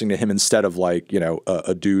who are listening to him instead of like,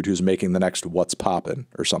 a dude who's making the next What's Poppin'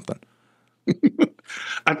 or something.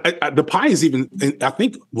 The pie is even, I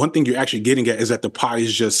think one thing you're actually getting at is that the pie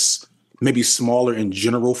is just maybe smaller in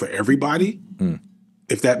general for everybody,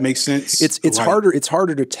 if that makes sense. It's harder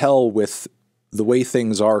to tell with the way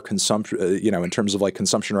things are consumption, in terms of like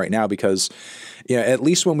consumption right now, because, at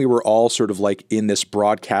least when we were all sort of like in this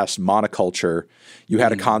broadcast monoculture, you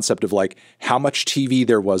had a concept of like how much TV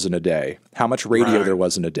there was in a day, how much radio there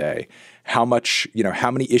was in a day, how much, how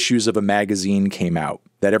many issues of a magazine came out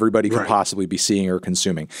that everybody could possibly be seeing or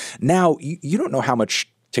consuming. Now, you don't know how much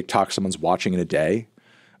TikTok someone's watching in a day.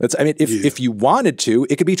 If you wanted to,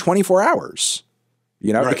 it could be 24 hours.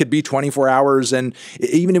 It could be 24 hours, and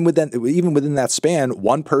even within that span,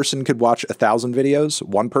 one person could watch 1,000 videos,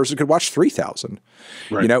 one person could watch 3,000.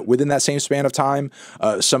 Right. Within that same span of time,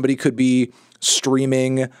 somebody could be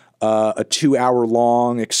streaming a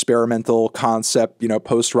 2-hour-long experimental concept,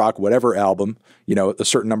 post-rock, whatever album, a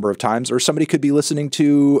certain number of times, or somebody could be listening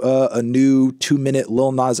to a new 2-minute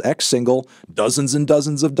Lil Nas X single dozens and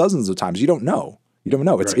dozens of times. You don't know.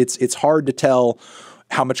 Right. It's hard to tell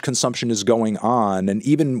how much consumption is going on. And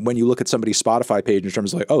even when you look at somebody's Spotify page in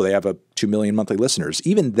terms of like, oh, they have 2 million monthly listeners,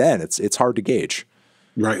 even then it's hard to gauge.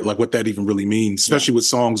 Right. Like what that even really means, especially with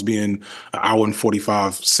songs being 1 hour and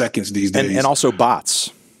 45 seconds these days. And also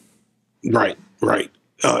bots. Right.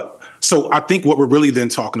 So I think what we're really then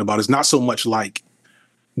talking about is not so much like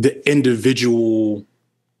the individual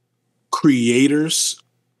creators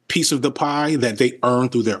piece of the pie that they earn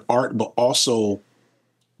through their art, but also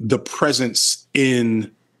the presence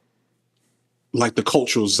in like the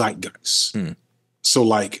cultural zeitgeist.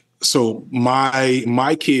 So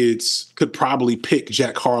my kids could probably pick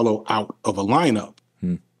Jack Harlow out of a lineup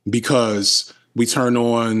because we turn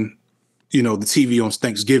on, the TV on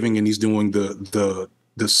Thanksgiving and he's doing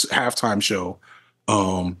this halftime show.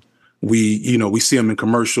 We see him in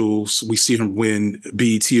commercials, we see him win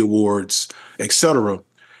BET Awards, etc.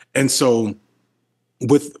 And so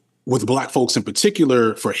with Black folks in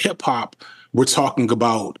particular, for hip hop, we're talking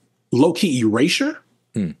about low key erasure,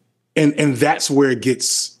 and that's where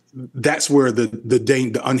the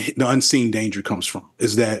unseen danger comes from.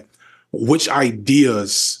 Is that which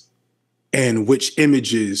ideas and which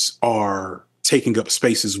images are taking up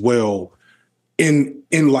space as well in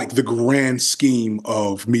like the grand scheme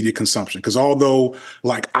of media consumption? Because although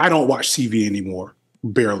like I don't watch TV anymore,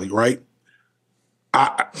 barely, right?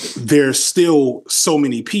 There's still so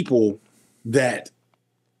many people that's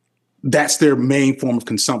their main form of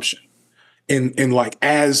consumption. And like,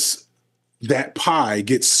 as that pie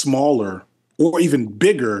gets smaller or even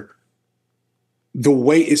bigger, the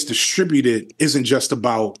way it's distributed isn't just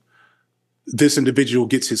about this individual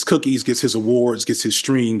gets his cookies, gets his awards, gets his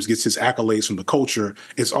streams, gets his accolades from the culture.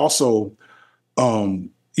 It's also, Scaring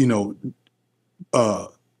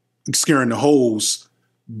the Hoes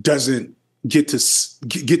doesn't get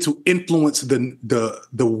to influence the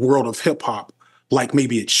world of hip hop like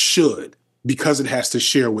maybe it should, because it has to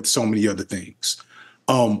share with so many other things.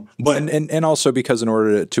 But also because in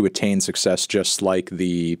order to attain success, just like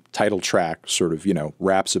the title track sort of,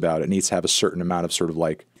 raps about, it needs to have a certain amount of sort of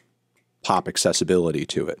like pop accessibility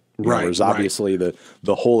to it. Whereas obviously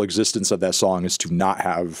the whole existence of that song is to not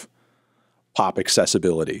have pop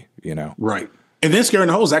accessibility, Right. And then Scaring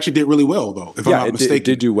the Hoes actually did really well, though, if I'm not mistaken. It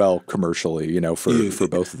did do well commercially, for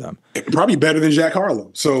both of them. Probably better than Jack Harlow.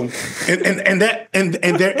 So, and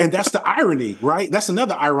that's the irony, right? That's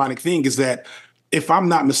another ironic thing, is that if I'm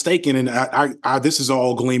not mistaken, and I this is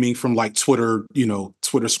all gleaming from like Twitter,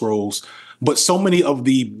 Twitter scrolls, but so many of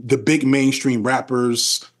the big mainstream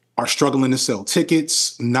rappers are struggling to sell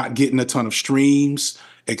tickets, not getting a ton of streams,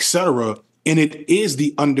 etc. And it is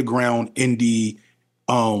the underground indie,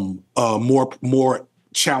 more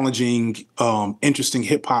challenging, interesting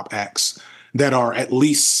hip hop acts that are at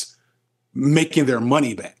least making their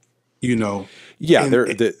money back. Yeah,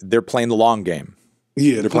 they're playing the long game.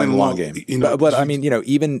 Yeah, they're playing the long game. But I mean,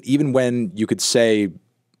 even when you could say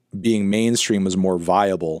being mainstream was more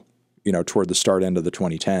viable, toward the start end of the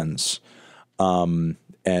 2010s, and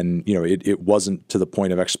it wasn't to the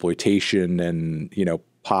point of exploitation and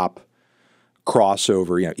pop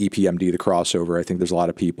crossover, EPMD, the crossover. I think there's a lot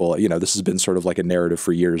of people, this has been sort of like a narrative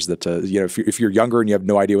for years that, if you're younger and you have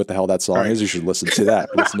no idea what the hell that song is, you should listen to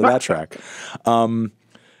that track.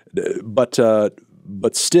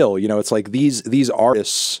 But still, it's like these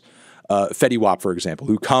artists, Fetty Wap, for example,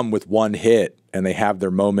 who come with one hit and they have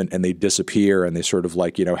their moment and they disappear and they sort of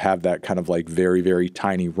like, have that kind of like very, very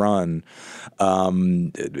tiny run.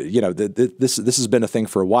 This has been a thing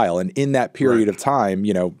for a while. And in that period of time,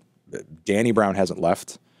 Danny Brown hasn't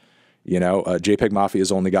left, JPEG Mafia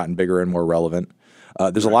has only gotten bigger and more relevant.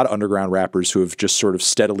 There's a lot of underground rappers who have just sort of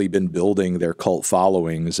steadily been building their cult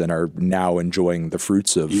followings and are now enjoying the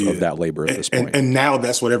fruits of that labor at this point. And now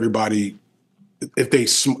that's what everybody, if they're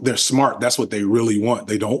smart, that's what they really want.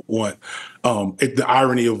 They don't want the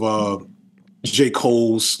irony of J.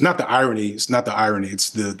 Cole's, not the irony, it's not the irony,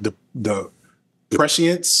 it's the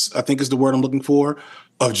prescience, I think is the word I'm looking for,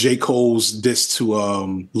 of J. Cole's diss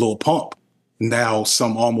to Lil Pump now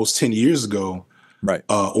some almost 10 years ago. Right.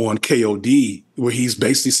 On KOD, where he's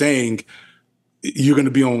basically saying you're going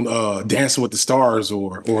to be on Dancing with the Stars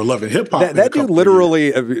or Love and Hip Hop. That dude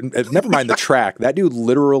literally, never mind the track, that dude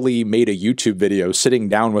literally made a YouTube video sitting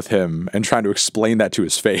down with him and trying to explain that to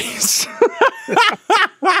his face.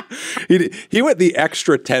 He went the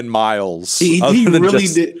extra 10 miles. He really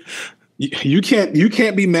did. You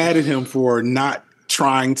can't be mad at him for not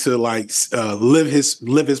trying to live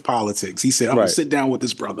his politics. He said, I'm gonna sit down with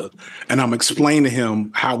this brother and I'm explaining to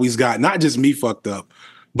him how he's got not just me fucked up,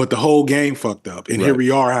 but the whole game fucked up. And here we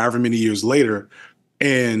are, however many years later.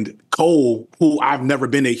 And Cole, who I've never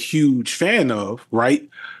been a huge fan of, right?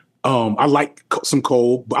 I like some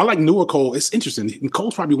Cole, but I like newer Cole. It's interesting. And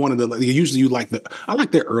Cole's probably one of the, usually I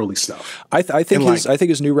like their early stuff. I think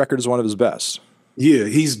his new record is one of his best. Yeah,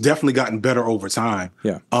 he's definitely gotten better over time.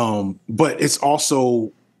 Yeah. But it's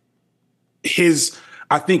also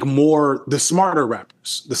I think more the smarter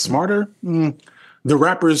rappers, the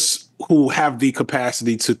rappers who have the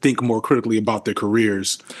capacity to think more critically about their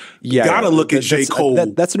careers. Yeah. You gotta look at J. Cole.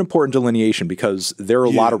 That's an important delineation because there are a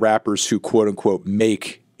lot of rappers who quote unquote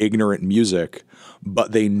make ignorant music,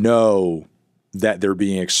 but they know that they're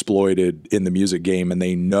being exploited in the music game and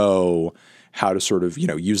they know how to sort of,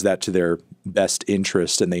 use that to their best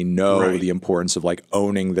interest, and they know the importance of like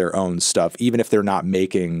owning their own stuff, even if they're not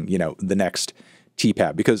making, the next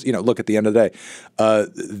TPAP. Because, look, at the end of the day,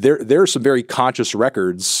 there are some very conscious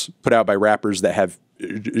records put out by rappers that have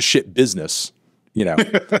shit business,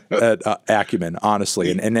 acumen,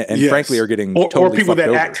 honestly, and frankly are getting totally or people that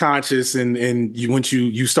over. act conscious, and once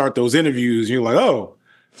you start those interviews, you're like, oh,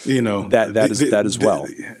 that as well.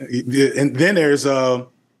 And then there's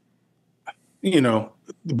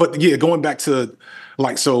but yeah, going back to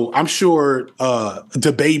so I'm sure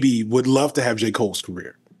DaBaby would love to have J. Cole's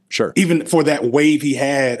career. Sure. Even for that wave he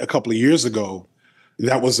had a couple of years ago,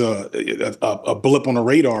 that was a blip on the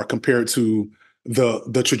radar compared to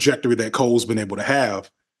the trajectory that Cole's been able to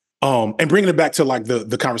have. And bringing it back to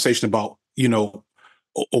the conversation about,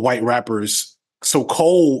 white rappers. So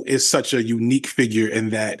Cole is such a unique figure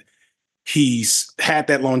in that he's had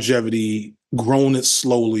that longevity, grown it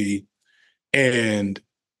slowly, and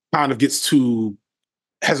kind of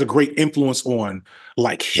has a great influence on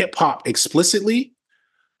hip hop explicitly.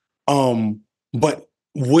 But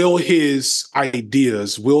will his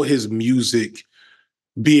ideas, will his music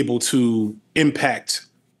be able to impact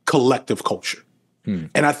collective culture?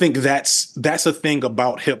 And I think that's a thing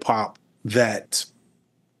about hip hop that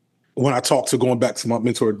when I talk to, going back to my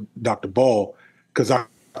mentor, Dr. Ball, because Dr.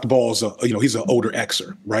 Ball's he's an older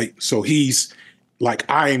Xer, right? So he's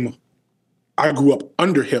I grew up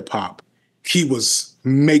under hip hop. He was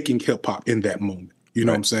making hip hop in that moment. You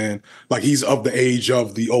know what I'm saying? He's of the age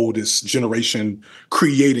of the oldest generation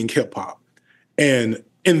creating hip hop. And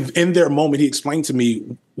in their moment, he explained to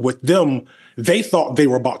me, with them, they thought they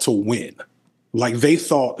were about to win. They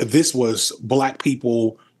thought this was Black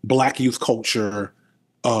people, Black youth culture,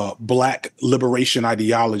 Black liberation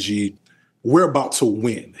ideology. We're about to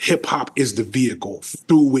win. Hip hop is the vehicle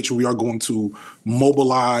through which we are going to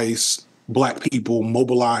mobilize Black people,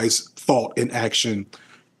 mobilize thought into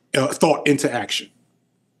action,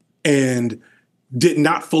 and did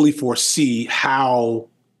not fully foresee how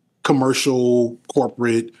commercial,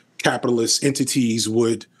 corporate, capitalist entities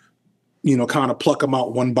would, kind of pluck them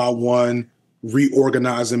out one by one,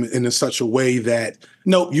 reorganize them in such a way that,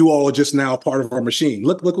 nope, you all are just now part of our machine.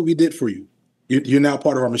 Look what we did for you. You're now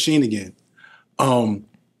part of our machine again.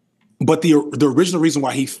 But the original reason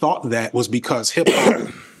why he thought that was because hip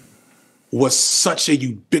hop was such a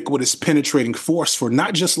ubiquitous, penetrating force for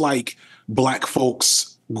not just Black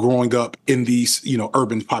folks growing up in these,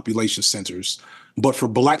 urban population centers, but for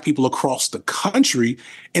Black people across the country.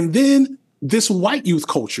 And then this white youth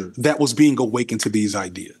culture that was being awakened to these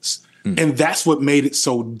ideas. And that's what made it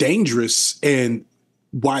so dangerous, and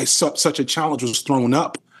why such a challenge was thrown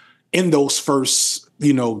up in those first,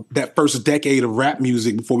 that first decade of rap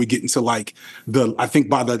music before we get into like I think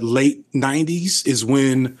by the late 90s is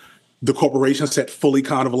when the corporations had fully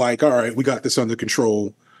kind of like, all right, we got this under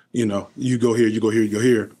control. You go here, you go here, you go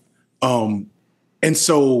here. And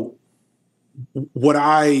so what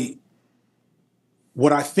I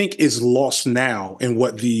think is lost now, and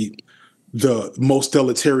what the most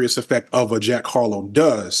deleterious effect of a Jack Harlow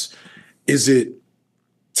does, is it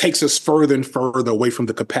takes us further and further away from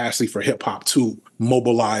the capacity for hip hop to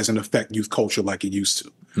mobilize and affect youth culture like it used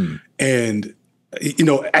to. And,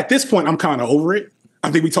 at this point, I'm kind of over it.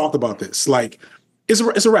 I think we talked about this. Like, it's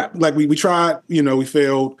a wrap. Like we tried, we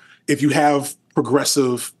failed. If you have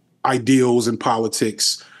progressive ideals in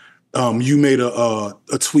politics, you made a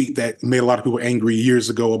tweet that made a lot of people angry years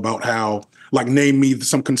ago about how, like, name me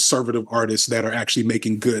some conservative artists that are actually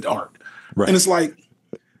making good art. Right. And it's like,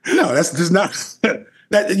 no, that's just not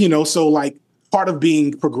that, so like part of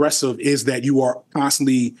being progressive is that you are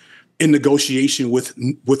constantly in negotiation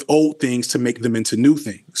with old things to make them into new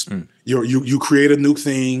things. You create a new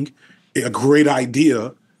thing, a great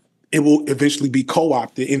idea, it will eventually be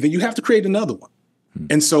co-opted, and then you have to create another one.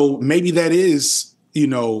 And so maybe that is,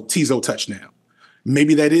 Tizo Touchdown.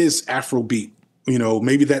 Maybe that is Afrobeat.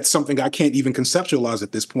 Maybe that's something I can't even conceptualize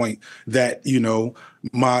at this point that,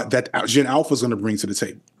 that Gen Alpha is going to bring to the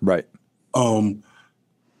table. Right.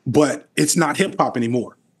 But it's not hip hop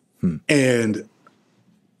anymore. And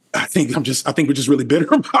I think we're just really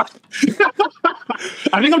bitter about it.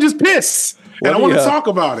 I think I'm just pissed. And I want to talk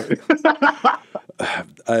about it.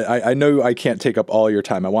 I know I can't take up all your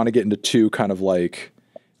time. I want to get into two kind of like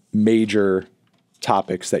major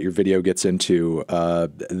topics that your video gets into,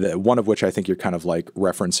 one of which I think you're kind of like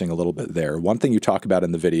referencing a little bit there. One thing you talk about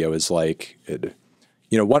in the video is like,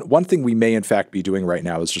 one thing we may in fact be doing right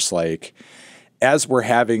now is just like, as we're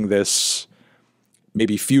having this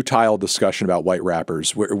maybe futile discussion about white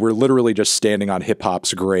rappers, we're literally just standing on hip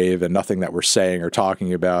hop's grave, and nothing that we're saying or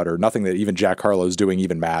talking about, or nothing that even Jack Harlow's doing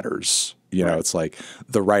even matters. It's like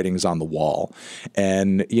the writing's on the wall.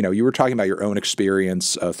 And, you were talking about your own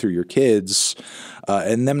experience through your kids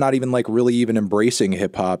and them not even like really even embracing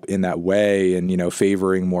hip hop in that way, and,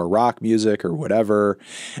 favoring more rock music or whatever.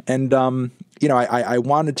 And, I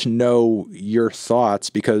wanted to know your thoughts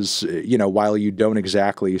because, while you don't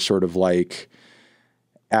exactly sort of like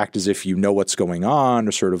act as if you know what's going on,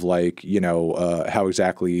 or sort of like, how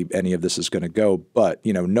exactly any of this is going to go. But,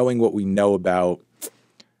 knowing what we know about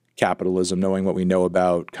capitalism, knowing what we know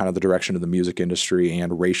about kind of the direction of the music industry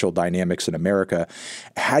and racial dynamics in America,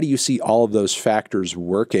 how do you see all of those factors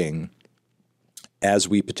working as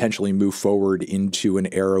we potentially move forward into an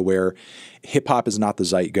era where hip hop is not the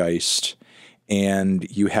zeitgeist, and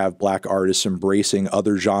you have Black artists embracing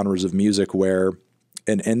other genres of music where,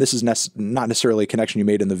 and this is not necessarily a connection you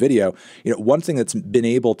made in the video, one thing that's been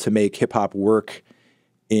able to make hip hop work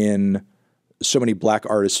in so many Black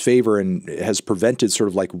artists' favor and has prevented sort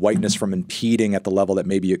of like whiteness from impeding at the level that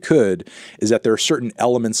maybe it could, is that there are certain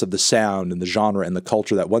elements of the sound and the genre and the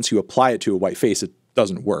culture that once you apply it to a white face, it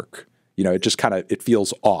doesn't work. It just kind of, it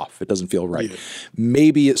feels off. It doesn't feel right. Yeah.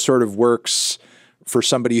 Maybe it sort of works for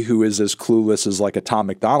somebody who is as clueless as like a Tom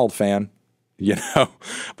McDonald fan, but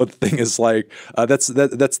the thing is like, that's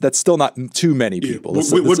still not too many people.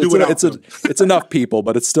 It's enough people,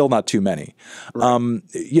 but it's still not too many. Right.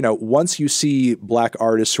 Once you see Black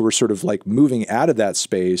artists who are sort of like moving out of that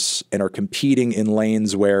space and are competing in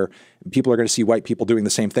lanes where people are going to see white people doing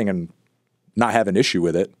the same thing and not have an issue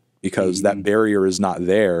with it because that barrier is not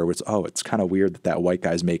there. It's kind of weird that white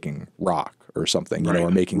guy's making rock or something,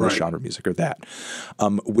 or making this genre of music or that.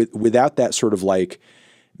 Without that sort of like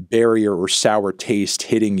barrier or sour taste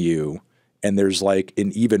hitting you, and there's like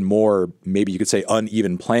an even more, maybe you could say,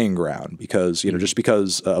 uneven playing ground, because just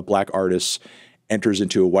because a Black artist enters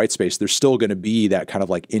into a white space, there's still going to be that kind of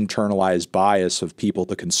like internalized bias of people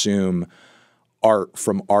to consume art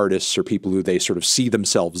from artists or people who they sort of see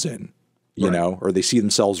themselves in, or they see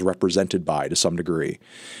themselves represented by to some degree.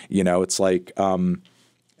 It's like,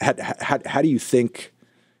 how do you think,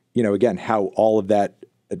 again, how all of that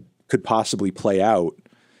could possibly play out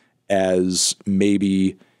as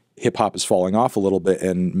maybe hip hop is falling off a little bit,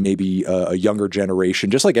 and maybe a younger generation,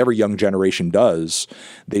 just like every young generation does,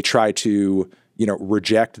 they try to,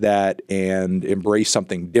 reject that and embrace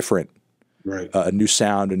something different, a new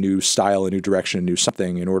sound, a new style, a new direction, a new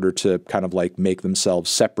something, in order to kind of like make themselves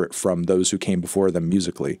separate from those who came before them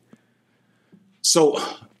musically. So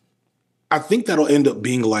I think that'll end up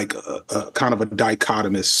being like a kind of a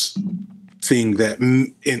dichotomous thing that,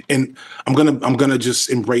 and I'm gonna just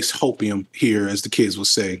embrace hopium here, as the kids will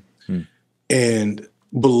say, and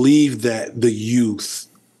believe that the youth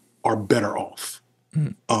are better off.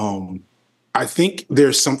 I think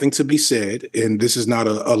there's something to be said, and this is not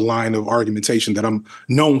a line of argumentation that I'm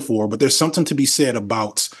known for, but there's something to be said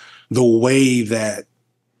about the way that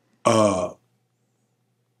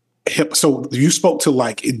so you spoke to,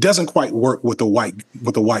 like, it doesn't quite work with a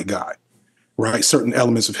white guy, right? Certain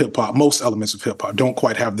elements of hip hop, most elements of hip hop don't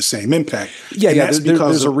quite have the same impact. Yeah, yeah.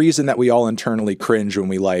 There's a reason that we all internally cringe when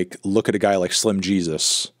we like look at a guy like Slim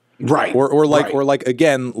Jesus. Right. Or like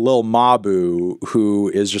again, Lil Mabu, who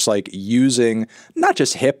is just like using not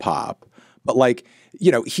just hip hop, but like,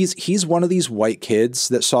 you know, he's one of these white kids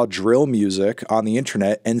that saw drill music on the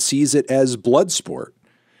internet and sees it as blood sport.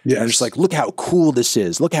 Yeah. And just like, look how cool this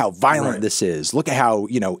is. Look how violent this is. Look at how,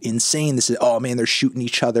 you know, insane this is. Oh man, they're shooting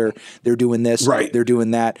each other. They're doing this. Right. They're doing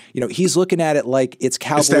that. You know, he's looking at it like it's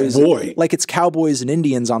cowboys, like it's cowboys and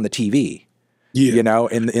Indians on the TV. Yeah. You know,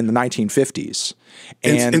 in the 1950s.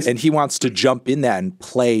 And he wants to jump in that and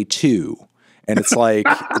play too. And it's like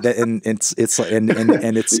and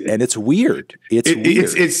it's weird.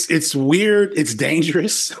 It's weird. It's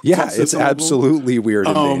dangerous. Yeah, it's absolutely weird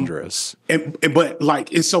and dangerous.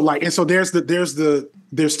 There's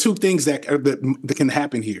two things that can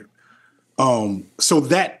happen here. So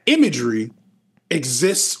that imagery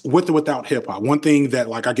exists with or without hip hop. One thing that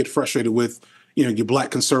like I get frustrated with, you know, your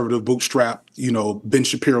black conservative bootstrap, you know, Ben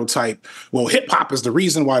Shapiro type. Well, hip hop is the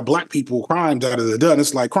reason why black people crime, And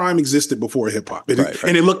it's like crime existed before hip hop.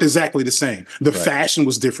 And it looked exactly the same. The fashion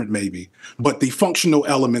was different maybe, but the functional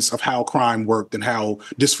elements of how crime worked and how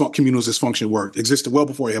communal dysfunction worked existed well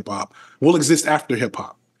before hip hop, will exist after hip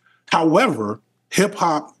hop. However, hip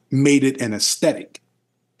hop made it an aesthetic,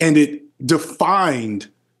 and it defined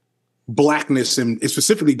blackness and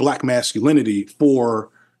specifically black masculinity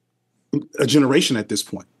for a generation at this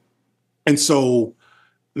point. And so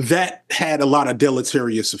that had a lot of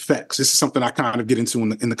deleterious effects. This is something I kind of get into in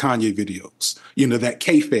the Kanye videos. You know, that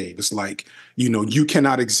kayfabe. It's like, you know, you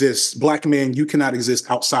cannot exist, black man, you cannot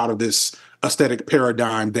exist outside of this aesthetic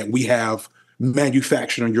paradigm that we have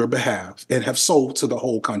manufactured on your behalf and have sold to the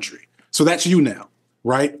whole country. So that's you now,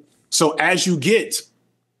 right? So as you get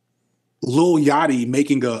Lil Yachty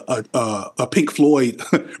making a Pink Floyd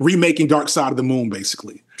remaking Dark Side of the Moon,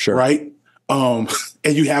 basically. Sure. Right. And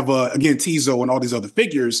you have again Tizo and all these other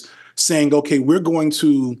figures saying, okay, we're going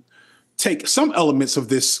to take some elements of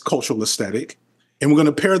this cultural aesthetic and we're going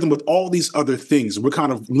to pair them with all these other things. We're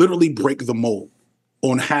kind of literally break the mold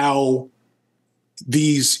on how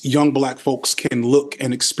these young black folks can look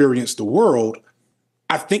and experience the world.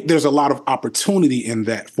 I think there's a lot of opportunity in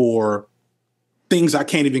that for things I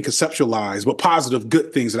can't even conceptualize, but positive,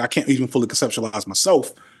 good things that I can't even fully conceptualize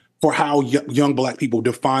myself, for how young black people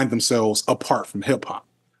define themselves apart from hip hop.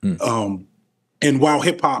 And while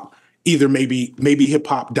hip hop either maybe hip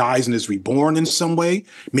hop dies and is reborn in some way,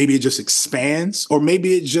 maybe it just expands, or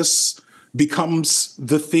maybe it just becomes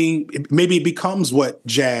the thing. Maybe it becomes what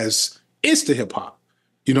jazz is to hip hop.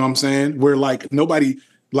 You know what I'm saying? Where like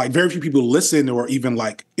very few people listen or even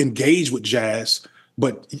like engage with jazz,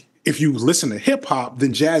 but if you listen to hip hop,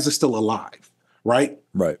 then jazz is still alive, right?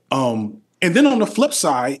 Right. And then on the flip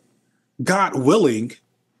side, God willing,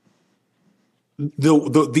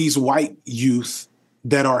 these white youth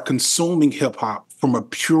that are consuming hip hop from a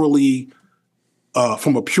pure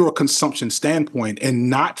consumption standpoint and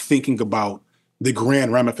not thinking about the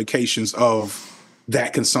grand ramifications of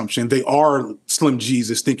that consumption, they are Slim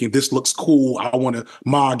Jesus thinking this looks cool. I want to,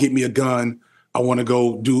 get me a gun. I want to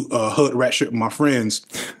go do hood rat shit with my friends.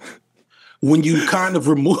 When you kind of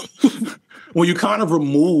remove,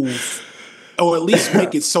 or at least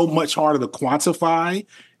make it so much harder to quantify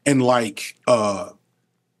and like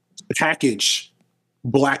package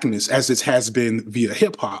blackness as it has been via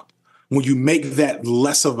hip hop, when you make that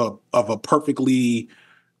less of a perfectly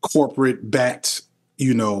corporate backed,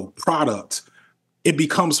 you know, product, it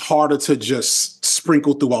becomes harder to just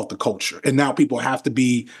sprinkle throughout the culture. And now people have to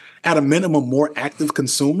be at a minimum more active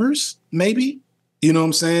consumers, maybe, you know what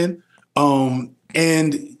I'm saying?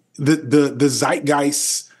 And the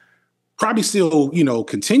zeitgeist probably still, you know,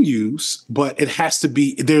 continues, but it has to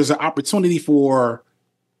be, there's an opportunity for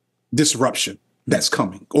disruption that's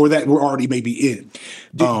coming, or that we're already maybe in.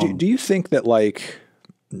 Do you think that, like,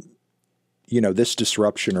 you know, this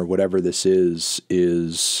disruption or whatever this is,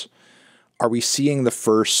 are we seeing the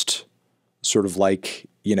first sort of like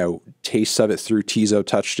you know, tastes of it through Tizo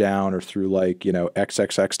Touchdown, or through like, you know,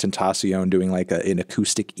 XXX Tentacion doing like an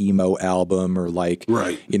acoustic emo album, or like,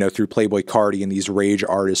 you know, through Playboi Carti and these rage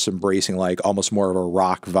artists embracing like almost more of a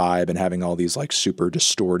rock vibe and having all these like super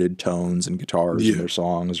distorted tones and guitars in their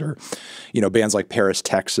songs, or, you know, bands like Paris,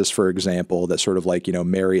 Texas, for example, that sort of like, you know,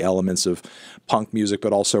 marry elements of punk music,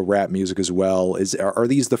 but also rap music as well. Are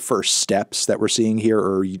these the first steps that we're seeing here,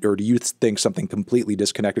 or do you think something completely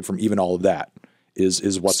disconnected from even all of that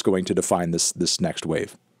is what's going to define this next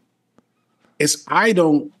wave?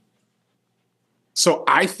 So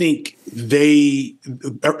I think a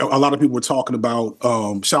lot of people were talking about,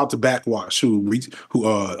 shout out to Backwash who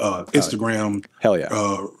Instagram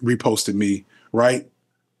reposted me, right?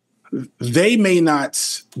 They may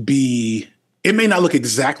not be, it may not look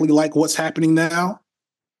exactly like what's happening now,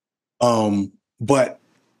 but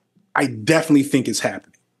I definitely think it's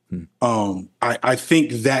happening. I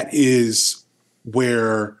think that is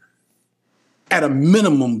where, at a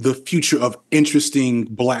minimum, the future of interesting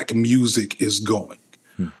Black music is going.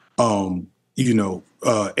 You know,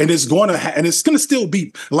 and it's going to and it's going to still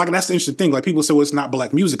be like, and that's the interesting thing. Like, people say, well, it's not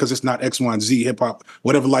Black music because it's not X, Y, and Z, hip hop,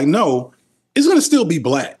 whatever. Like, no, it's going to still be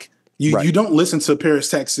Black. You don't listen to Paris,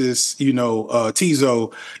 Texas, you know,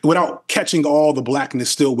 Tizo without catching all the Blackness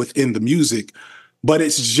still within the music, but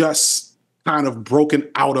it's just kind of broken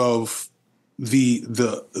out of the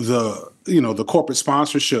you know, the corporate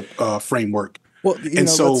sponsorship framework. Well, you know,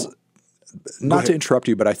 so not to interrupt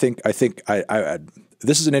you, but I think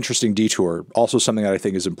this is an interesting detour. Also, something that I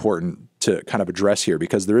think is important to kind of address here,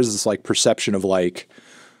 because there is this like perception of like,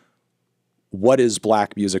 what is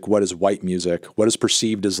Black music? What is white music? What is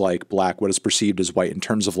perceived as like Black? What is perceived as white in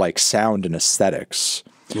terms of like sound and aesthetics?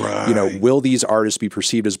 You know, will these artists be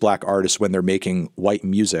perceived as Black artists when they're making white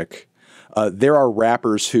music? There are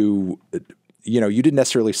rappers who, you know, you didn't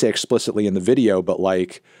necessarily say explicitly in the video, but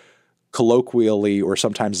like colloquially or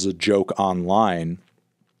sometimes as a joke online,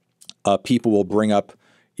 people will bring up,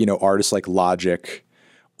 you know, artists like Logic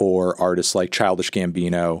or artists like Childish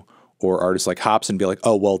Gambino or artists like Hops and be like,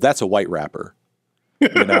 oh, well, that's a white rapper.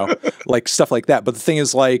 You know, like stuff like that. But the thing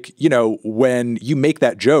is, like, you know, when you make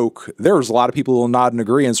that joke, there's a lot of people who will nod and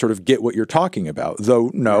agree and sort of get what you're talking about. Though,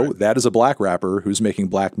 no, that is a Black rapper who's making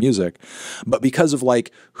Black music. But because of like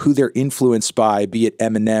who they're influenced by, be it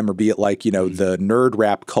Eminem or be it like, you know, the nerd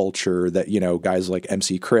rap culture that, you know, guys like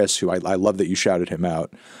MC Chris, who I love that you shouted him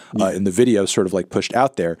out in the video, sort of like pushed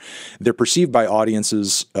out there, they're perceived by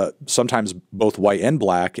audiences, sometimes both white and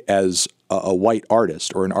Black, as a white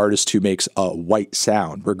artist or an artist who makes a white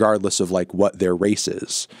sound, regardless of like what their race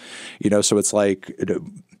is, you know? So it's like,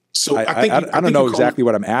 so I don't know exactly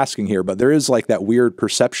what I'm asking here, but there is like that weird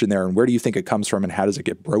perception there. And where do you think it comes from and how does it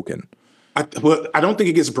get broken? Well, I don't think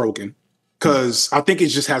it gets broken because I think it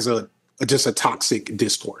just has a toxic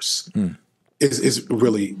discourse is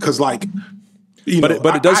really, cause like, you know,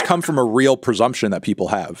 but it does come from a real presumption that people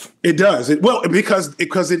have. It does. Because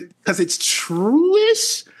it's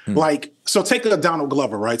truish. Like, so take a Donald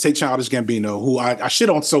Glover, right? Take Childish Gambino, who I shit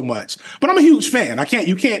on so much, but I'm a huge fan.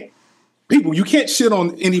 You can't shit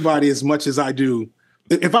on anybody as much as I do.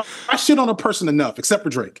 If I shit on a person enough, except for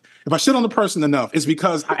Drake, if I shit on a person enough, it's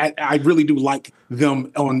because I really do like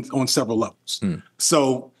them on several levels.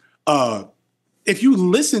 So if you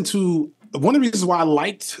listen to, one of the reasons why I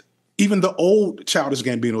liked even the old Childish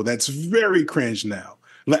Gambino, that's very cringe now.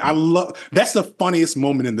 Like, that's the funniest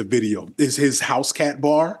moment in the video is his house cat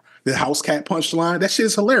bar, the house cat punchline. That shit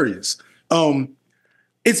is hilarious.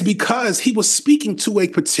 It's because he was speaking to a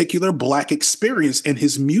particular Black experience in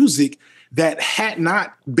his music that had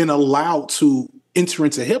not been allowed to enter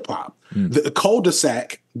into hip hop. The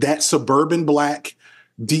cul-de-sac, that suburban Black,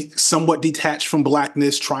 somewhat detached from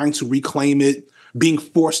Blackness, trying to reclaim it, being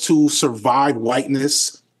forced to survive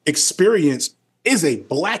whiteness experience is a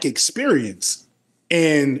Black experience.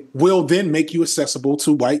 And will then make you accessible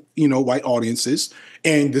to white audiences,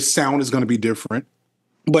 and the sound is going to be different.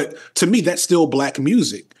 But to me, that's still Black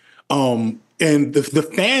music. And the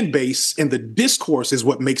fan base and the discourse is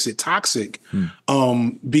what makes it toxic.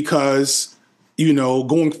 Because, you know,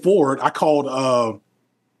 going forward, I called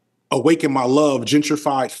Awaken My Love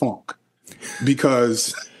gentrified funk.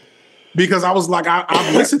 Because I was like,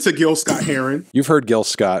 I've listened to Gil Scott-Heron. You've heard Gil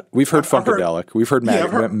Scott. We've heard Funkadelic. We've heard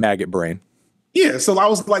Maggot Brain. Yeah, so I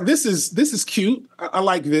was like, this is cute. I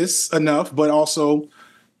like this enough, but also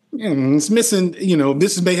it's missing. You know,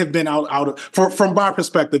 this may have been out of from my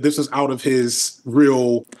perspective. This is out of his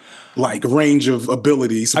real like range of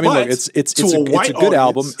abilities. I mean, look, it's a good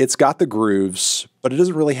album. It's got the grooves, but it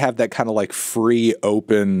doesn't really have that kind of like free,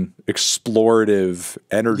 open, explorative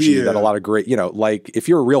energy that a lot of great. You know, like if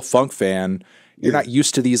you're a real funk fan, You're not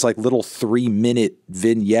used to these like little 3-minute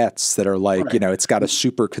vignettes that are like, you know, it's got a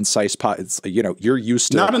super concise pot. It's, you know, you're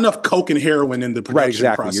used to not enough coke and heroin in the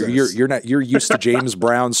production process. You're used to James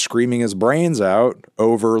Brown screaming his brains out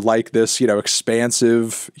over like this, you know,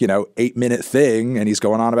 expansive, you know, 8-minute thing. And he's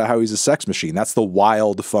going on about how he's a sex machine. That's the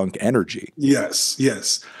wild funk energy. Yes.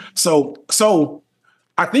 Yes. So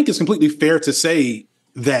I think it's completely fair to say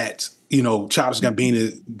that, you know, Childish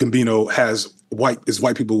Gambino has white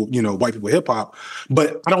people hip hop,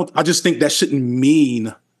 but I just think that shouldn't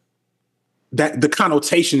mean that the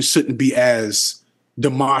connotation shouldn't be as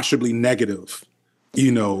demonstrably negative, you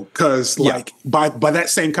know, because like by that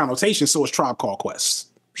same connotation, so is Tribe Called Quest.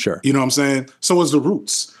 Sure. You know what I'm saying? So is The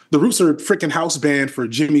Roots. The Roots are a freaking house band for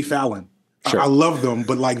Jimmy Fallon. Sure. I love them,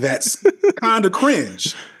 but like that's kind of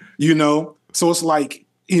cringe, you know? So it's like,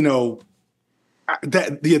 you know,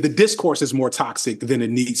 the discourse is more toxic than it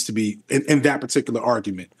needs to be in that particular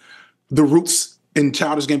argument. The Roots and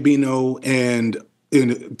Childish Gambino and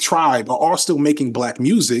Tribe are all still making black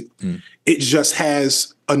music. It just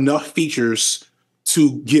has enough features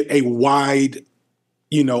to get a wide,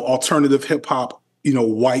 you know, alternative hip hop, you know,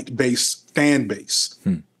 white based fan base.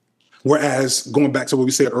 Whereas going back to what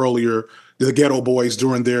we said earlier, the Ghetto Boys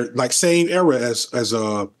during their like same era as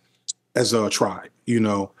a Tribe, you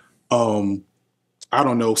know. I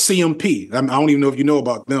don't know, CMP. I don't even know if you know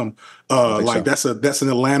about them. Like so. that's an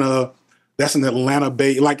Atlanta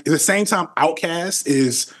Bay. Like at the same time, Outkast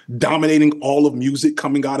is dominating all of music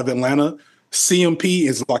coming out of Atlanta. CMP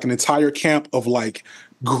is like an entire camp of like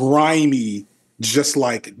grimy, just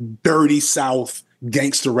like dirty South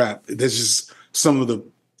gangster rap. There's just some of the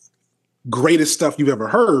greatest stuff you've ever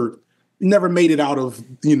heard. Never made it out of,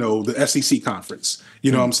 you know, the SEC conference.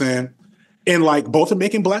 You know what I'm saying? And like both are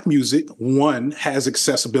making black music. One has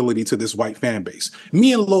accessibility to this white fan base.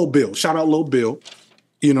 Me and Lil Bill, shout out Lil Bill.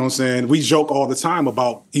 You know what I'm saying? We joke all the time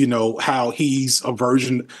about, you know, how he's a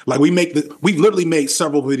version. Like we literally made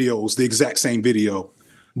several videos, the exact same video.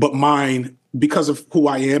 But mine, because of who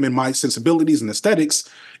I am and my sensibilities and aesthetics,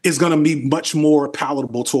 is going to be much more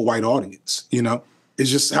palatable to a white audience. You know, it's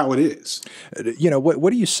just how it is. You know, what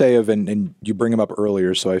do you say of, and you bring him up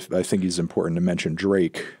earlier, so I think he's important to mention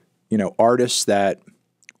Drake. You know, artists that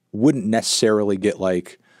wouldn't necessarily get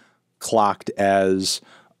like clocked as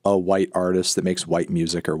a white artist that makes white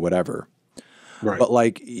music or whatever. Right. But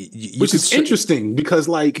like, which is interesting because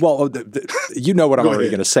like, well, you know what I'm already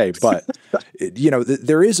going to say, but you know,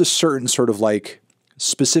 there is a certain sort of like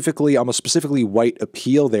almost specifically white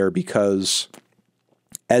appeal there because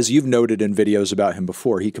as you've noted in videos about him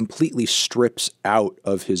before, he completely strips out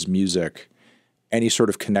of his music any sort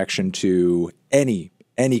of connection to any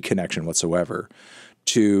connection whatsoever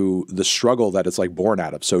to the struggle that it's like born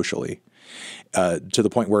out of socially, to the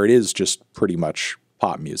point where it is just pretty much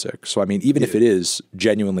pop music. So, I mean, even if it is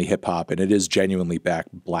genuinely hip hop and it is genuinely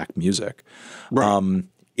black music, right.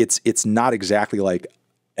 It's not exactly like,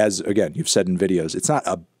 as again, you've said in videos, it's not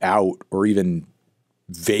about or even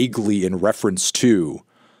vaguely in reference to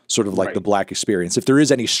sort of like the black experience. If there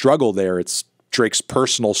is any struggle there, it's Drake's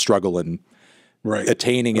personal struggle and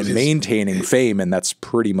attaining and maintaining fame, and that's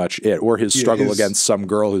pretty much it. Or his struggle against some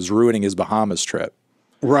girl who's ruining his Bahamas trip.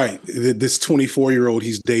 Right. This 24-year-old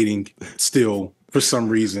he's dating still for some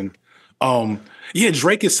reason.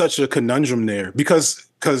 Drake is such a conundrum there because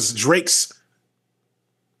Drake's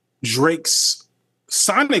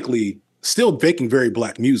sonically still making very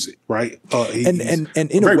black music, right? And in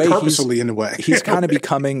very a way, purposefully in a way, he's kind of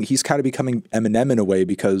becoming Eminem in a way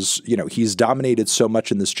because, you know, he's dominated so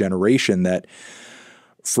much in this generation that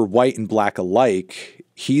for white and black alike,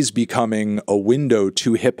 he's becoming a window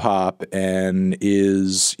to hip hop and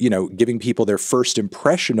is, you know, giving people their first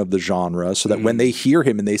impression of the genre so that when they hear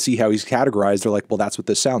him and they see how he's categorized, they're like, well, that's what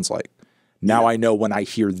this sounds like. Now I know when I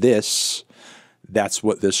hear this, that's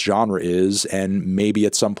what this genre is. And maybe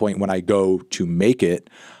at some point when I go to make it,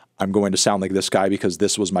 I'm going to sound like this guy because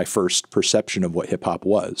this was my first perception of what hip hop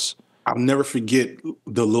was. I'll never forget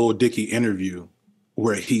the Lil Dicky interview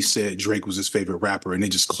where he said Drake was his favorite rapper and it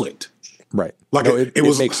just clicked. Right. Like no,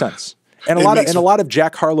 it makes sense. And a lot of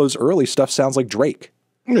Jack Harlow's early stuff sounds like Drake.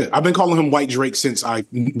 Yeah. I've been calling him White Drake since I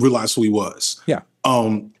realized who he was. Yeah.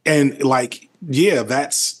 And like, yeah,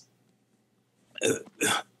 that's,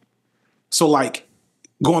 so like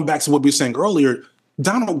going back to what we were saying earlier,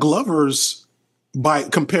 Donald Glover's by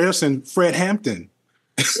comparison, Fred Hampton.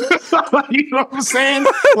 You know what I'm saying?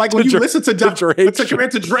 Like when you listen to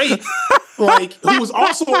Drake, like who was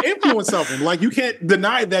also an influence of him. Like you can't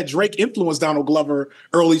deny that Drake influenced Donald Glover,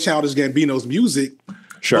 early Childish Gambino's music.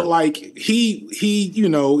 Sure. But like he, you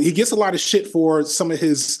know, he gets a lot of shit for some of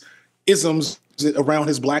his isms it around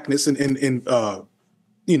his blackness and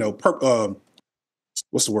you know,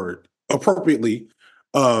 what's the word? Appropriately.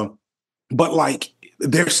 But like,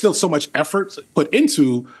 there's still so much effort put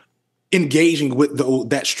into engaging with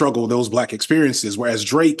that struggle, those Black experiences, whereas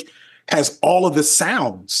Drake has all of the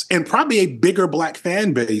sounds and probably a bigger Black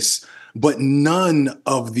fan base, but none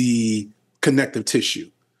of the connective tissue,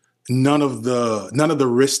 none of the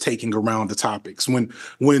risk taking around the topics. When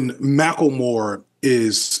Macklemore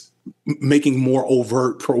is making more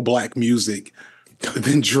overt pro-Black music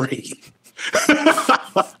than Drake,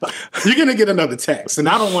 you're gonna get another text, and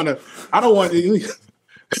I don't want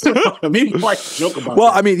maybe quite joke about.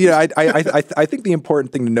 Well, that. I mean, you know, I think the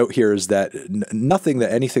important thing to note here is that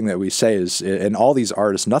anything that we say is, in all these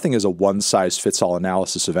artists, nothing is a one size fits all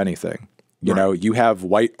analysis of anything. You know, you have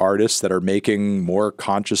white artists that are making more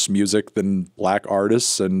conscious music than Black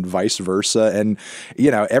artists and vice versa. And, you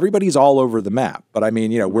know, everybody's all over the map. But I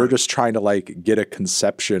mean, you know, we're just trying to like get a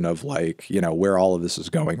conception of like, you know, where all of this is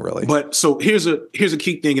going really. But so here's a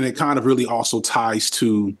key thing. And it kind of really also ties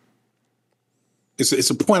to, it's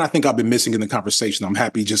a point I think I've been missing in the conversation. I'm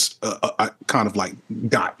happy just I kind of like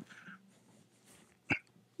got.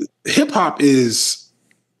 Hip hop is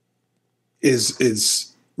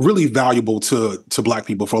really valuable to Black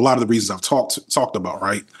people for a lot of the reasons I've talked about,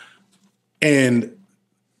 right? And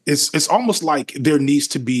it's almost like there needs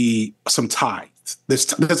to be some tithe.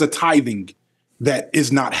 There's a tithing that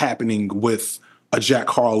is not happening with a Jack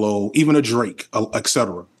Harlow, even a Drake, et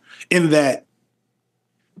cetera. In that,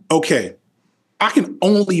 okay, I can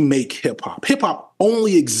only make hip hop. Hip hop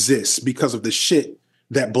only exists because of the shit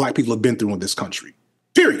that Black people have been through in this country.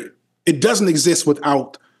 Period. It doesn't exist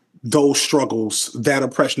without those struggles, that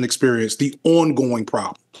oppression experience, the ongoing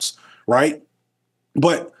problems, right?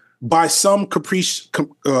 But by some caprice,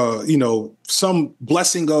 you know, some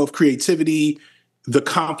blessing of creativity, the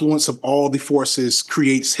confluence of all the forces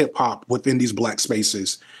creates hip hop within these Black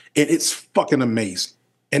spaces. And it's fucking amazing.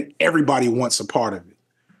 And everybody wants a part of it.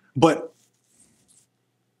 But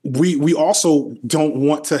we also don't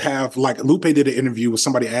want to have, like Lupe did an interview where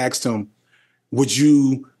somebody asked him, would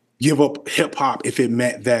you give up hip hop if it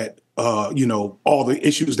meant that, you know, all the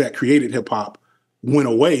issues that created hip hop went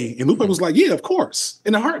away? And Lupe was like, yeah, of course,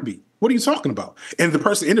 in a heartbeat. What are you talking about? And the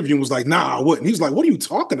person interviewing was like, nah, I wouldn't. He was like, what are you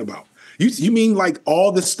talking about? You mean like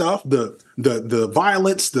all this stuff, the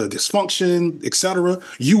violence, the dysfunction, et cetera,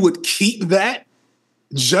 you would keep that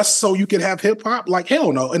just so you could have hip hop? Like,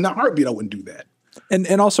 hell no. In a heartbeat, I wouldn't do that.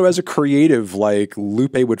 And also as a creative, like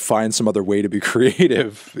Lupe would find some other way to be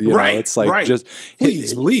creative. You know, it's like just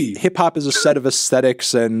please believe hip hop is a set of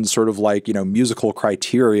aesthetics and sort of like, you know, musical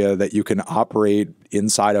criteria that you can operate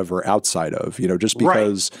inside of or outside of. You know, just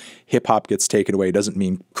because hip hop gets taken away doesn't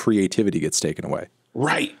mean creativity gets taken away.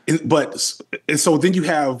 Right. And so then you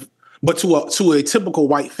have, but to a typical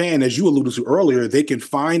white fan, as you alluded to earlier, they can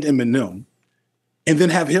find Eminem and then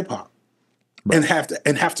have hip hop. Right.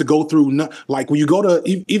 And have to go through, like when you go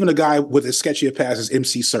to even a guy with as sketchy a past as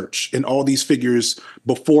MC Search and all these figures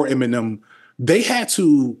before Eminem, they had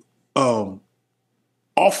to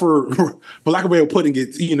offer, for lack of a way of putting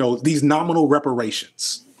it, you know, these nominal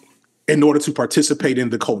reparations in order to participate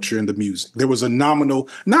in the culture and the music. There was a nominal,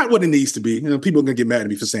 not what it needs to be. You know, people are gonna get mad at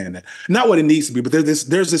me for saying that. Not what it needs to be, but there's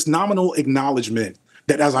this nominal acknowledgement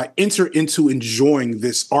that as I enter into enjoying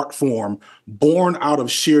this art form born out of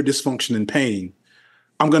sheer dysfunction and pain,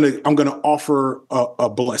 I'm gonna offer a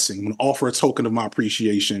blessing. I'm gonna offer a token of my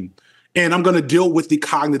appreciation, and I'm gonna deal with the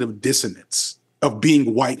cognitive dissonance of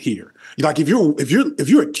being white here. Like if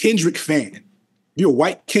you're a Kendrick fan, you're a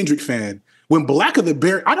white Kendrick fan. When Black of the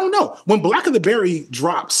Berry, I don't know, when Black of the Berry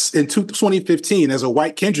drops in 2015 as a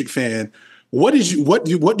white Kendrick fan, what do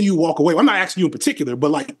you walk away? I'm not asking you in particular, but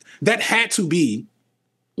like that had to be,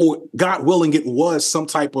 or God willing, it was some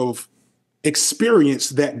type of experience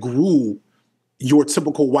that grew your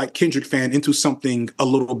typical white Kendrick fan into something a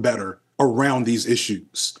little better around these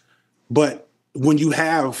issues. But when you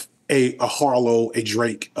have a Harlow, a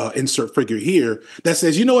Drake, insert figure here that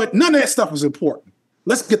says, you know what, none of that stuff is important.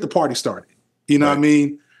 Let's get the party started. You know what I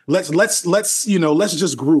mean? Let's you know, let's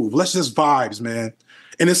just groove. Let's just vibes, man.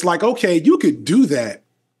 And it's like, okay, you could do that,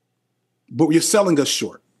 but you're selling us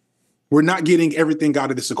short. We're not getting everything out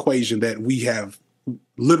of this equation that we have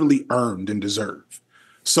literally earned and deserve.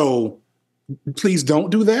 So please don't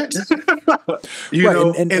do that. you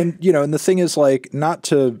know, and you know, and the thing is, like, not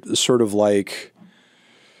to sort of like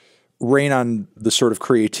rain on the sort of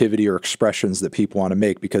creativity or expressions that people want to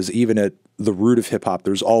make, because even at the root of hip hop,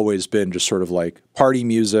 there's always been just sort of like party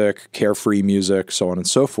music, carefree music, so on and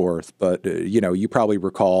so forth. But you know, you probably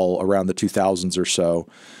recall around the 2000s or so,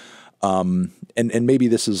 And maybe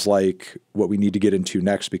this is like what we need to get into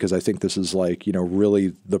next, because I think this is like,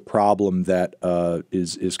 really the problem that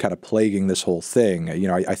is kind of plaguing this whole thing.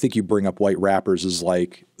 I think you bring up white rappers as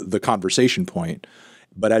like the conversation point,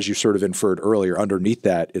 but as you sort of inferred earlier, underneath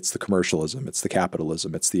that, it's the commercialism, it's the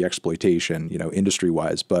capitalism, it's the exploitation,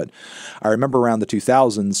 industry-wise. But I remember around the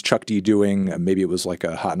 2000s, Chuck D doing, maybe it was like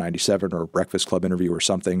a Hot 97 or a Breakfast Club interview or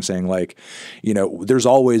something, saying like, there's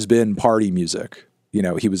always been party music.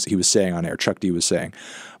 He was saying on air, Chuck D was saying,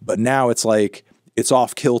 but now it's like, it's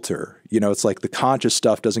off kilter. It's like the conscious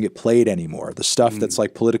stuff doesn't get played anymore. The stuff that's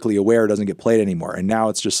like politically aware doesn't get played anymore. And now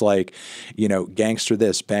it's just like, gangster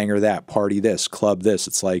this, banger that, party this, club this.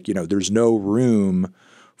 It's like, there's no room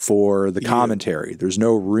for the commentary. There's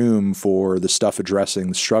no room for the stuff addressing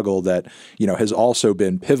the struggle that, has also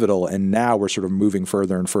been pivotal. And now we're sort of moving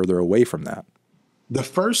further and further away from that. The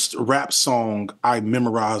first rap song I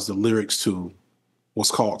memorized the lyrics to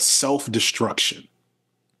was called Self-Destruction.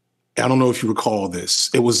 I don't know if you recall this.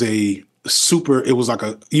 It was like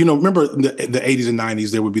a, remember the 80s and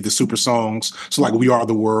 90s, there would be the super songs. So like We Are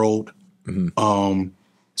the World. Mm-hmm.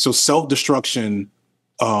 So Self-Destruction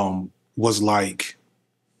was like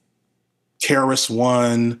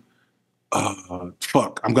KRS-One. I'm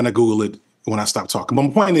going to Google it when I stop talking. But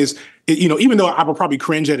my point is, even though I would probably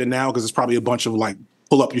cringe at it now because it's probably a bunch of like,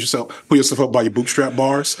 pull yourself up by your bootstrap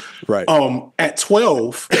bars. Right. At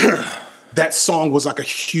 12, that song was like a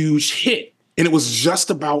huge hit. And it was just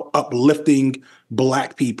about uplifting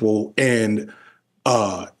Black people and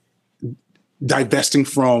divesting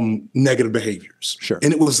from negative behaviors. Sure.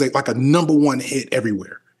 And it was like a number one hit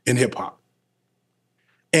everywhere in hip hop.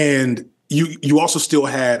 And you also still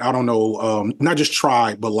had, I don't know, not just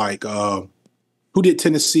Tribe, but like, who did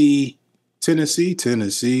Tennessee?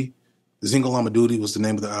 Zingle Amadudi was the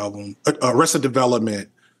name of the album. Arrested Development.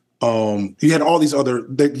 You had all these other,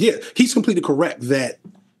 he's completely correct that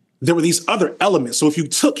there were these other elements. So if you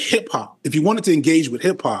took hip hop, if you wanted to engage with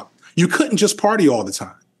hip hop, you couldn't just party all the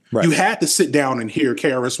time. Right. You had to sit down and hear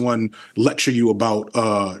KRS-One lecture you about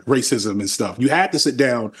racism and stuff. You had to sit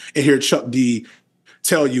down and hear Chuck D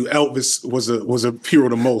tell you Elvis was a hero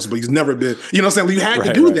the most, but he's never been, you know what I'm saying? You had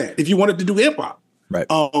to do that if you wanted to do hip hop. Right.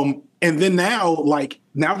 And then now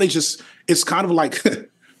they just, it's kind of like,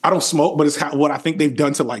 I don't smoke, but it's kind of what I think they've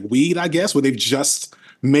done to like weed, I guess, where they've just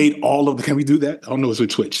made all of the, can we do that? I don't know, it's with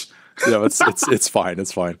Twitch. No, it's fine.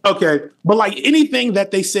 It's fine. Okay. But like anything that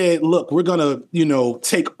they said, look, we're going to,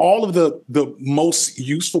 take all of the most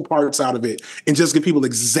useful parts out of it and just give people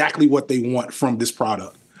exactly what they want from this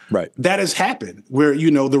product. Right. That has happened where,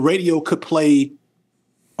 the radio could play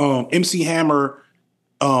MC Hammer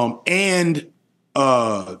and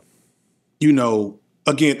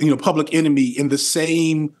again, Public Enemy in the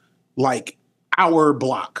same like hour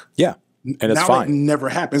block. Yeah. And it's now fine. That never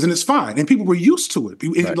happens. And it's fine. And people were used to it.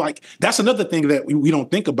 Right. Like, that's another thing that we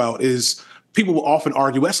don't think about is people will often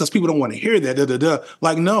argue, that's because people don't want to hear that.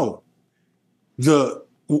 Like, no, the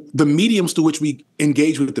mediums through which we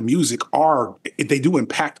engage with the music they do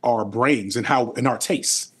impact our brains and our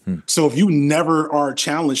tastes. So if you never are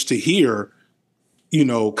challenged to hear,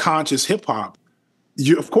 conscious hip hop,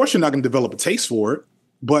 of course you're not going to develop a taste for it.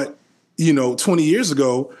 But, 20 years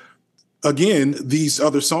ago, again, these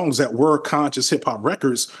other songs that were conscious hip hop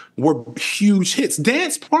records were huge hits,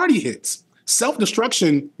 dance party hits.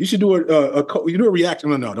 Self-Destruction, you should do a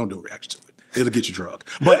reaction. No, don't do a reaction to it. It'll get you drunk.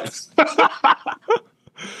 But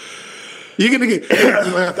you're gonna get.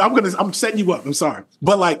 I'm setting you up. I'm sorry,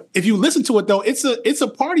 but like if you listen to it though, it's a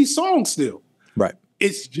party song still. Right.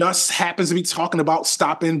 It just happens to be talking about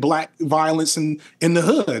stopping Black violence in the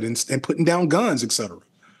hood and putting down guns, etc.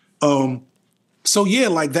 So yeah,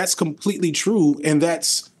 like that's completely true, and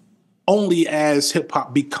that's only as hip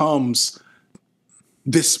hop becomes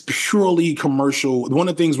this purely commercial. One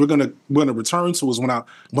of the things we're gonna return to is when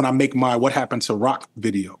I make my "What Happened to Rock"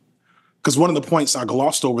 video, because one of the points I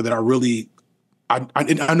glossed over that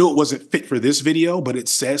I knew it wasn't fit for this video, but it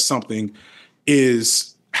says something,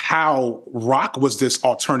 is how rock was this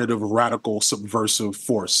alternative, radical, subversive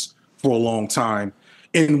force for a long time,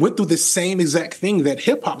 and went through the same exact thing that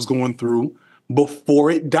hip hop's going through before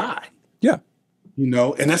it died. Yeah. And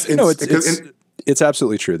that's it's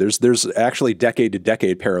absolutely true. There's actually decade to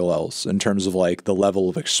decade parallels in terms of like the level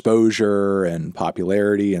of exposure and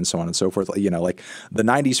popularity and so on and so forth. Like the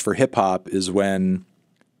 90s for hip hop is when,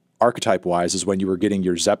 archetype wise, is when you were getting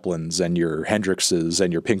your Zeppelins and your Hendrixes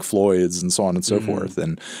and your Pink Floyds and so on and so forth.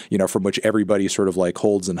 And, from which everybody sort of like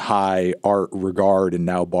holds in high art regard and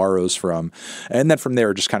now borrows from. And then from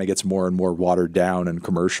there, it just kind of gets more and more watered down and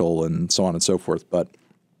commercial and so on and so forth. But,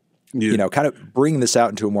 kind of bringing this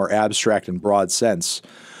out into a more abstract and broad sense,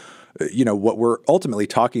 what we're ultimately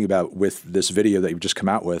talking about with this video that you've just come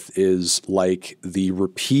out with is like the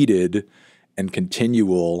repeated and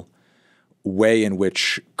continual way in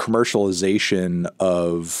which commercialization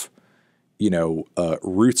of,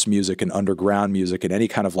 roots music and underground music and any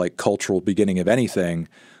kind of like cultural beginning of anything,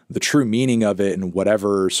 the true meaning of it and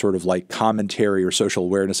whatever sort of like commentary or social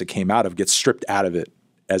awareness it came out of gets stripped out of it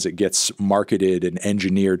as it gets marketed and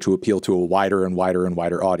engineered to appeal to a wider and wider and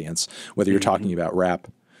wider audience, whether you're talking about rap,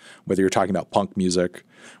 whether you're talking about punk music,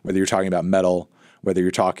 whether you're talking about metal, whether you're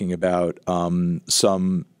talking about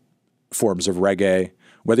some forms of reggae,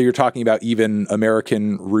 whether you're talking about even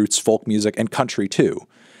American roots folk music and country too.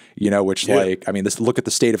 Which look at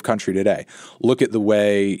the state of country today. Look at the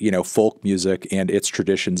way, folk music and its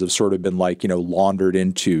traditions have sort of been like, laundered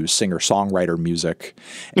into singer-songwriter music.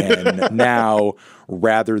 And now,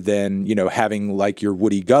 rather than, having like your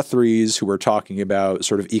Woody Guthries who are talking about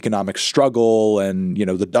sort of economic struggle and,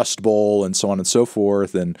 the Dust Bowl and so on and so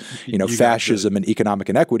forth and, fascism and economic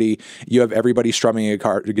inequity, you have everybody strumming a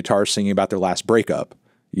guitar singing about their last breakup.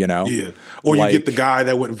 Yeah. Or you get the guy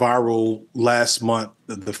that went viral last month,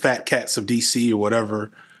 the Fat Cats of DC or whatever.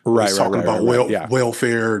 Right. Talking about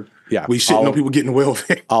welfare. Yeah. We shouldn't know people getting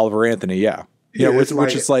welfare. Oliver Anthony. Yeah.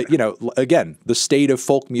 Which is like, again, the state of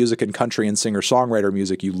folk music and country and singer-songwriter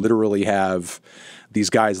music, you literally have these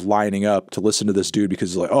guys lining up to listen to this dude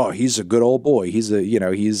because like, oh, he's a good old boy. He's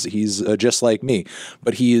he's just like me,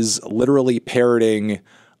 but he's literally parroting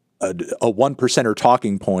a one percenter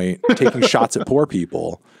talking point, taking shots at poor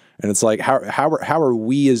people. And it's like, how are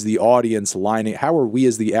we as the audience lining? How are we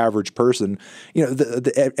as the average person?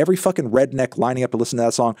 Every fucking redneck lining up to listen to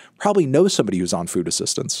that song probably knows somebody who's on food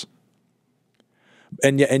assistance.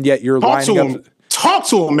 And yet you're lining up. Talk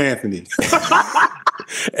to him, Anthony.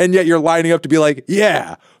 And yet you're lining up to be like,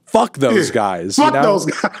 yeah, fuck those guys. Fuck those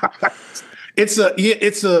guys.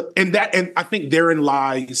 And I think therein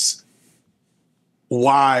lies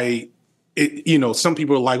why some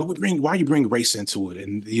people are like, why you bring race into it?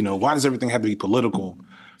 And, why does everything have to be political?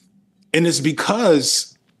 And it's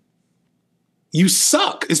because you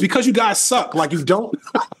suck. It's because you guys suck. Like you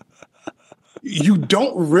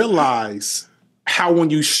don't realize how when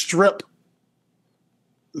you strip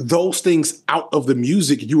those things out of the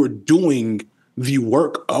music, you are doing the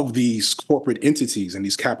work of these corporate entities and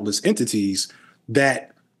these capitalist entities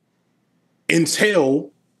that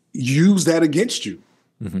use that against you.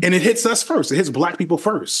 Mm-hmm. And it hits us first. It hits Black people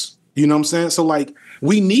first. You know what I'm saying? So like,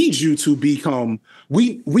 we need you to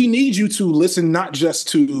we need you to listen, not just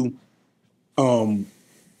to, going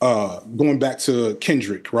back to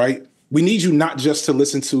Kendrick, right? We need you not just to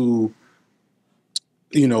listen to,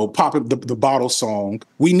 Pop the Bottle song.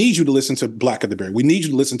 We need you to listen to Black of the Berry. We need you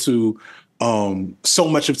to listen to so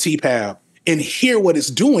much of T-Pab and hear what it's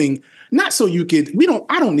doing. Not so you could,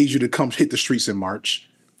 I don't need you to come hit the streets and march.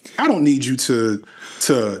 I don't need you to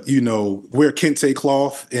wear kente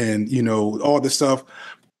cloth and, all this stuff.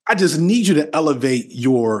 I just need you to elevate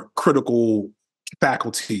your critical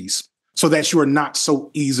faculties so that you are not so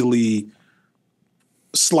easily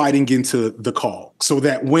sliding into the call. So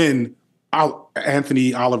that when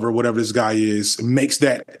Anthony Oliver, whatever this guy is, makes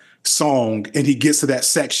that song and he gets to that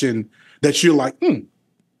section that you're like,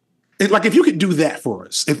 like if you could do that for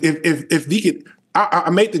us, if he could. I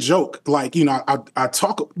made the joke, like, I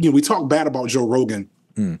talk, we talk bad about Joe Rogan,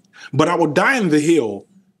 but I would die on the hill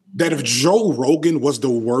that if Joe Rogan was the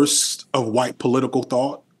worst of white political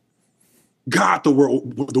thought, God, the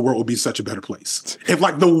world would be such a better place. If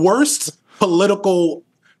like the worst political,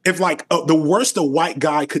 if like the worst a white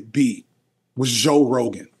guy could be was Joe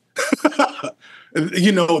Rogan, that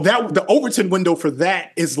the Overton window for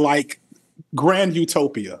that is like grand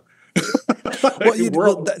utopia.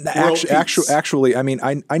 Actually, I mean,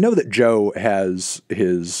 I know that Joe has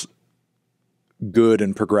his good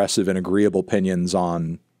and progressive and agreeable opinions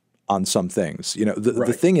on some things.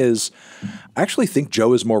 The thing is, I actually think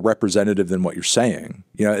Joe is more representative than what you're saying.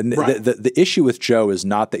 And the issue with Joe is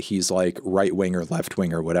not that he's like right wing or left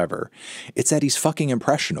wing or whatever. It's that he's fucking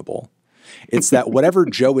impressionable. It's that whatever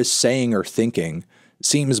Joe is saying or thinking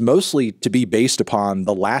seems mostly to be based upon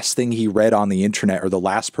the last thing he read on the internet or the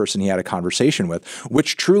last person he had a conversation with,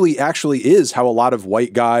 which truly actually is how a lot of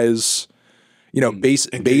white guys, base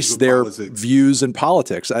their views in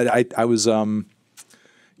politics. I was,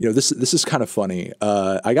 this is kind of funny.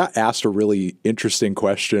 I got asked a really interesting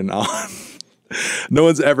question on, no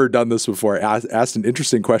one's ever done this before. Asked an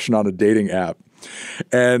interesting question on a dating app.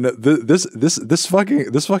 And this fucking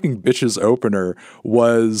bitch's opener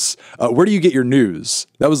was, where do you get your news?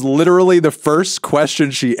 That was literally the first question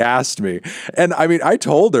she asked me. And I mean, I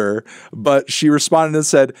told her, but she responded and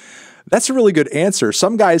said, That's a really good answer.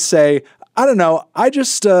 Some guys say, I don't know, I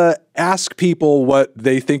just ask people what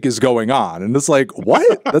they think is going on. And it's like,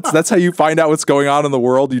 what? That's how you find out what's going on in the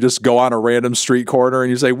world? You just go on a random street corner and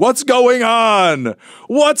you say, what's going on?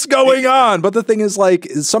 What's going on? But the thing is, like,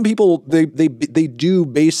 some people, they do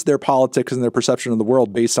base their politics and their perception of the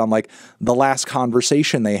world based on, like, the last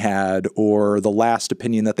conversation they had or the last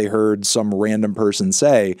opinion that they heard some random person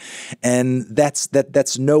say. And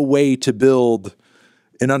that's no way to build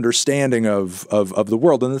an understanding of the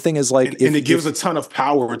world. And the thing is, like, and it gives a ton of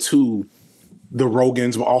power to the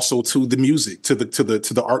Rogans, but also to the music, to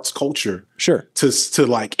the arts culture. Sure. To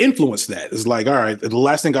like influence that. It's like, all right, the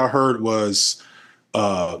last thing I heard was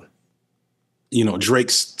Drake's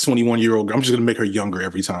 21-year-old, I'm just gonna make her younger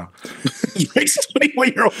every time. Drake's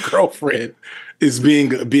 21-year-old girlfriend is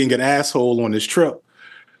being an asshole on this trip.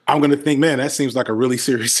 I'm gonna think, man, that seems like a really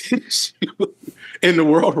serious issue in the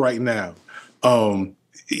world right now.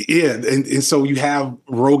 Yeah, and so you have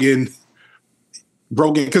Rogan,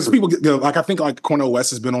 because people like, I think like Cornel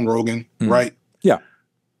West has been on Rogan, right? Yeah.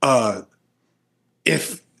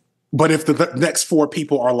 If the next four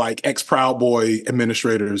people are like ex-Proud Boy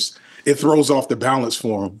administrators, it throws off the balance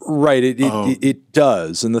for them. Right. It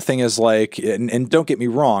does. And the thing is, like, and don't get me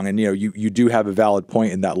wrong, and you do have a valid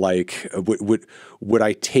point in that, like, would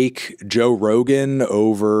I take Joe Rogan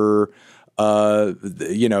over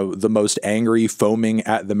the most angry, foaming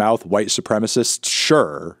at the mouth white supremacist?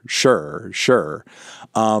 Sure.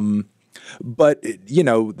 But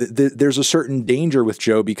there's a certain danger with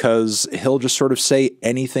Joe because he'll just sort of say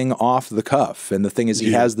anything off the cuff. And the thing is,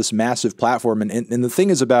 he has this massive platform. And the thing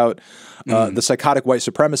is about the psychotic white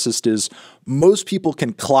supremacist is most people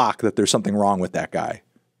can clock that there's something wrong with that guy.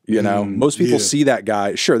 Most people see that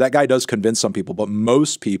guy. Sure, that guy does convince some people, but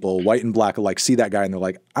most people, white and black alike, see that guy and they're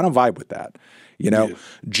like, I don't vibe with that.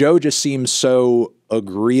 Joe just seems so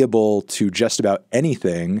agreeable to just about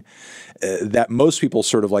anything that most people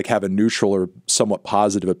sort of like have a neutral or somewhat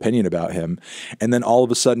positive opinion about him. And then all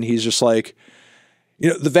of a sudden he's just like,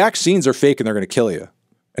 the vaccines are fake and they're going to kill you.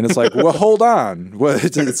 And it's like, well, hold on. Well,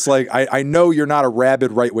 it's like, I know you're not a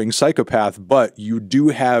rabid right-wing psychopath, but you do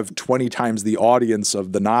have 20 times the audience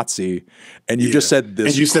of the Nazi. And you just said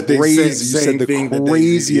this the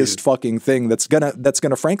craziest fucking thing that's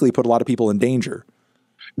gonna frankly put a lot of people in danger.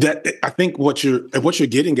 That I think what you're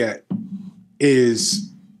getting at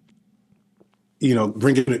is,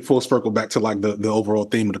 bringing it full circle back to like the overall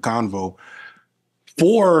theme of the convo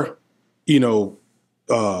for,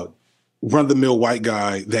 run-of-the-mill white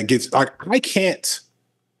guy that gets like,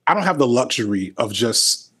 I don't have the luxury of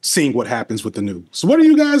just seeing what happens with the news. So what are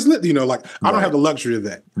you guys, I don't have the luxury of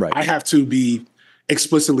that. Right. I have to be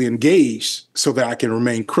explicitly engaged so that I can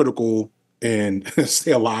remain critical and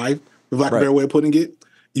stay alive, for lack of a better way of putting it.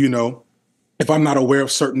 If I'm not aware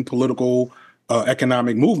of certain political,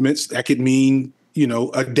 economic movements, that could mean,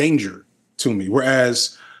 a danger to me.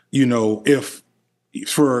 Whereas, if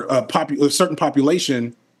for a certain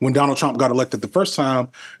population, when Donald Trump got elected the first time,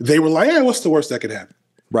 they were like, what's the worst that could happen?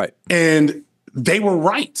 Right. And they were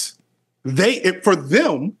right. For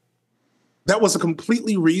them, that was a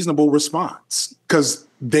completely reasonable response because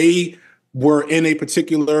they were in a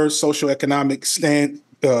particular socioeconomic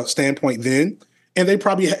standpoint then, and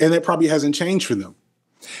that probably hasn't changed for them.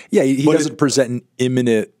 Yeah, he doesn't present an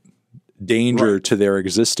imminent danger to their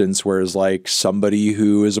existence, whereas like somebody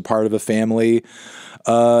who is a part of a family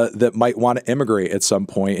that might want to immigrate at some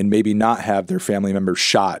point and maybe not have their family members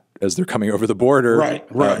shot as they're coming over the border,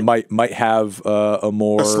 might have a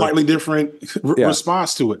slightly different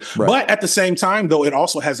response to it. Right. But at the same time, though, it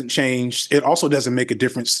also hasn't changed. It also doesn't make a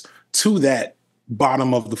difference to that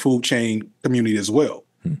bottom of the food chain community as well.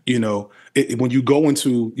 When you go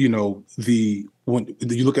into, when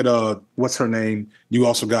you look at what's her name, you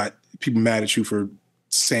also got people mad at you for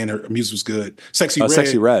saying her music was good.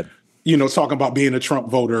 Sexy Red. Talking about being a Trump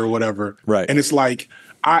voter or whatever. Right. And it's like,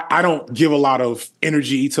 I don't give a lot of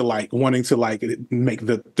energy to like wanting to like make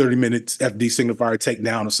the 30 minutes FD Signifier take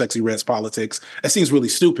down of Sexy Red's politics. That seems really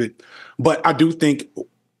stupid. But I do think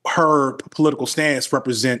her political stance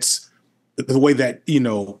represents the way that,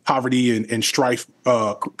 poverty and strife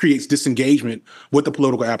creates disengagement with the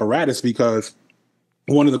political apparatus, because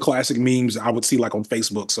one of the classic memes I would see like on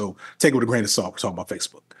Facebook, so take it with a grain of salt, we're talking about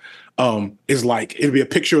Facebook, is like, it'd be a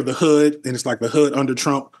picture of the hood, and it's like the hood under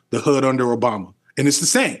Trump, the hood under Obama. And it's the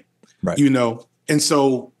same, right? And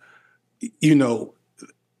so,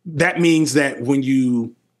 that means that when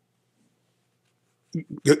you,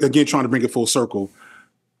 again, trying to bring it full circle,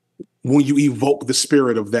 when you evoke the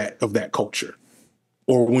spirit of that culture,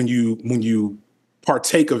 or when you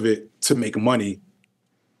partake of it to make money,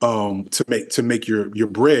 to make your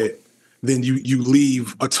bread, then you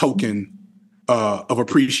leave a token of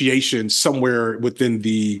appreciation somewhere within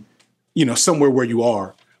the, somewhere where you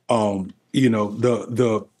are.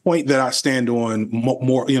 The point that I stand on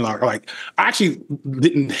more, like I actually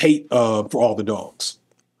didn't hate For All the Dogs.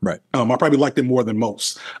 Right. I probably liked it more than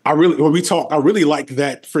most. I really liked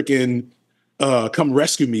that freaking Come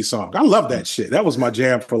Rescue Me song. I love that shit. That was my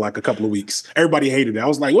jam for like a couple of weeks. Everybody hated it. I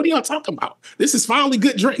was like, what are y'all talking about? This is finally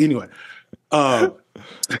good Drake. Anyway, so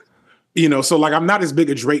like I'm not as big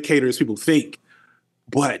a Drake hater as people think,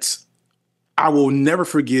 but I will never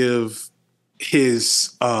forgive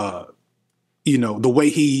his the way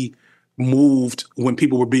he moved when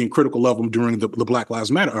people were being critical of him during the Black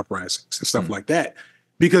Lives Matter uprisings and stuff like that,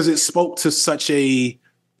 because it spoke to such it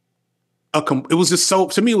was just so,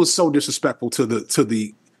 to me, it was so disrespectful to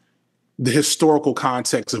the historical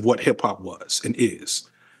context of what hip hop was and is,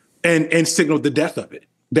 and signaled the death of it,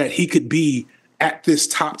 that he could be at this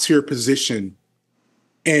top tier position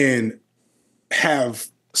and have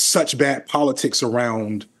such bad politics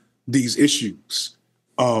around these issues.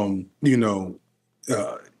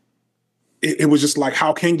 It was just like,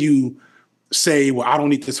 how can you say, well, I don't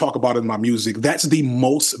need to talk about it in my music? That's the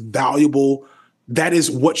most valuable. That is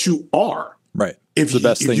what you are. Right. It's the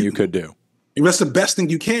best thing you could do. That's the best thing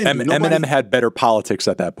you can do. Eminem had better politics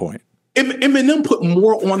at that point. Eminem put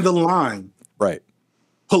more on the line. Right.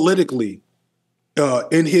 Politically.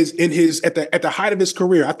 In his at the height of his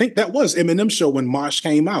career. I think that was Eminem's show when Mosh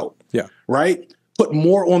came out. Yeah. Right? Put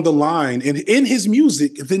more on the line in his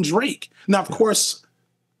music than Drake. Now, of course,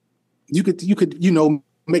 you could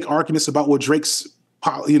make arguments about what Drake's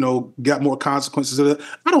got more consequences.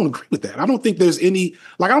 I don't agree with that. I don't think there's any,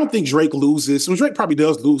 I don't think Drake loses. Well, Drake probably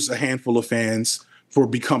does lose a handful of fans for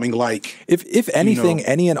becoming like, if anything,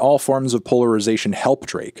 any and all forms of polarization help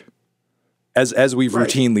Drake, as we've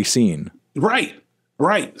routinely seen. Right.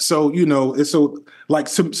 So,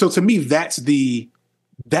 so to me, that's the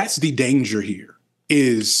danger here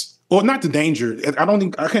is, well, not the danger. I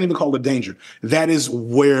can't even call it danger. That is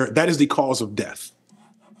the cause of death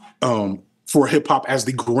for hip hop as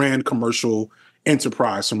the grand commercial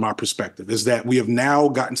enterprise, from my perspective, is that we have now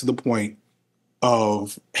gotten to the point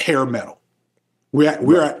of hair metal.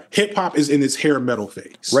 Hip hop is in its hair metal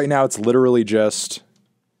phase. Right now, it's literally just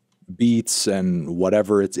beats and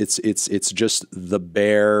whatever. It's just the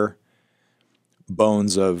bare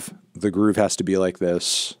bones of the groove has to be like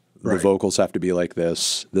this. The vocals have to be like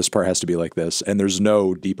this. This part has to be like this, and there's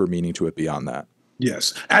no deeper meaning to it beyond that.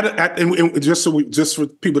 Yes, and just for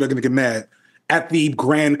people that are going to get mad, at the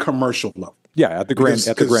grand commercial level. Yeah, at the grand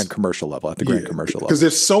commercial level. Because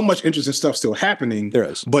there's so much interesting stuff still happening. There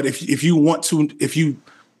is. But if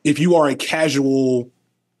you are a casual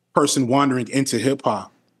person wandering into hip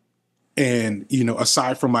hop, and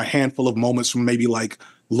aside from a handful of moments from maybe like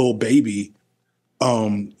Lil Baby,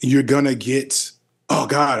 you're gonna get, oh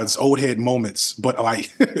God, it's old head moments. But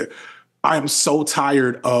like, I am so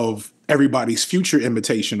tired of everybody's Future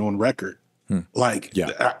imitation on record.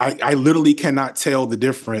 I literally cannot tell the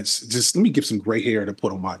difference. Just let me get some gray hair to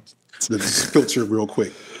put on my filter real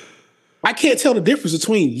quick. I can't tell the difference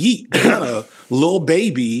between Yeet, Lil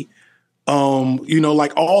Baby,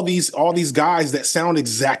 like all these guys that sound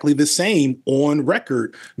exactly the same on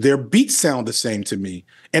record. Their beats sound the same to me,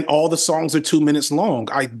 and all the songs are 2 minutes long.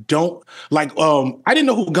 I don't like. I didn't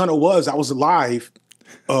know who Gunna was. I was live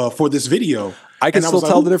for this video. I can still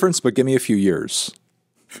tell the difference, but give me a few years.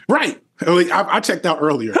 Right. I checked out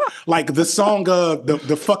earlier. Like the song,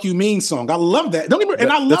 the "Fuck You Mean" song. I love that.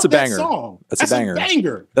 I love that song. That's a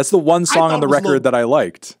banger. That's the one song on the record that I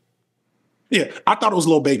liked. Yeah, I thought it was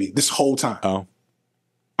Lil Baby this whole time. Oh,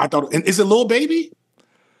 I thought, and is it Lil Baby?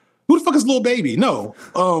 Who the fuck is Lil Baby? No.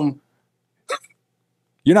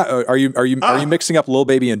 You're not. Are you mixing up Lil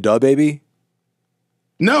Baby and Da Baby?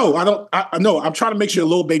 No, I don't. No, I'm trying to make sure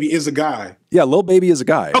Lil Baby is a guy. Yeah, Lil Baby is a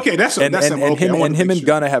guy. Okay, that's him. Him and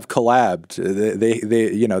Gunna have collabed.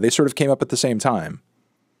 They sort of came up at the same time.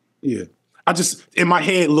 Yeah, I just, in my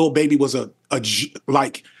head, Lil Baby was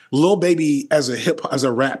like Lil Baby as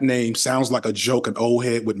a rap name sounds like a joke an old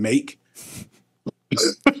head would make.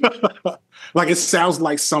 Like it sounds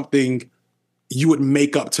like something you would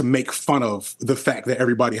make up to make fun of the fact that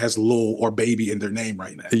everybody has Lil or Baby in their name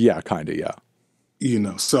right now. Yeah, kind of. Yeah.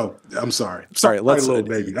 So I'm sorry. All right, let's Lil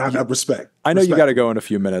Baby. I have respect. I know you got to go in a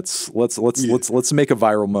few minutes. Let's make a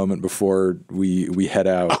viral moment before we head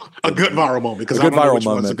out. A good viral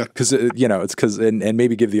moment, because and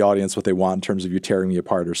maybe give the audience what they want in terms of you tearing me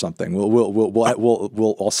apart or something.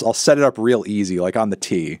 I'll set it up real easy, like on the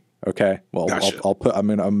tee. Okay. Well, gotcha. I'm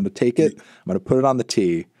gonna take it. I'm gonna put it on the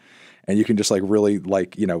tee, and you can just like really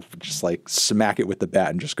like, you know, just like smack it with the bat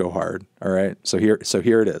and just go hard. All right. So here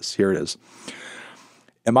it is. Here it is.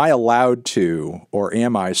 Am I allowed to, or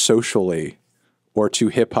am I socially or to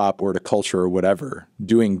hip hop or to culture or whatever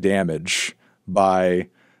doing damage by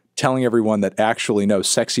telling everyone that actually no,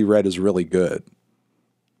 Sexy Red is really good?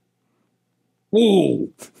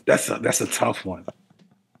 Ooh, that's a tough one.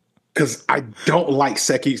 Because I don't like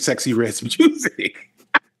Sexy Red's music.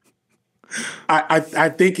 I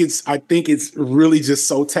think it's really just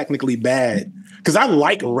so technically bad. Because I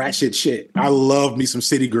like ratchet shit. I love me some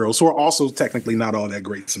City Girls, who are also technically not all that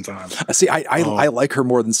great sometimes. See, I like her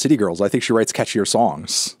more than City Girls. I think she writes catchier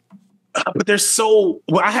songs. But they're so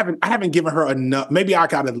well. I haven't given her enough. Maybe I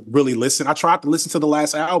gotta really listen. I tried to listen to the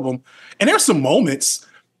last album, and there's some moments.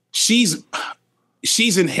 She's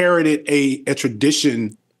inherited a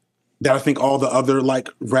tradition that I think all the other like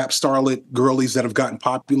rap starlet girlies that have gotten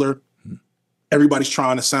popular, everybody's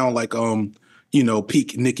trying to sound like you know,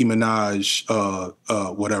 peak Nicki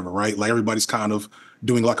Minaj, whatever, right? Like everybody's kind of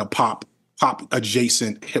doing like a pop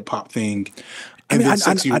adjacent hip hop thing. I mean,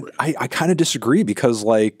 I kind of disagree because,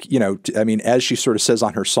 like, you know, I mean, as she sort of says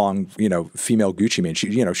on her song, you know, "Female Gucci Mane,"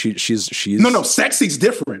 she's no, Sexy's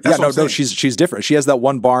different. That's no, she's different. She has that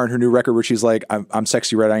one bar in her new record where she's like, "I'm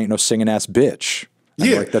Sexy Red, I ain't no singing ass bitch." And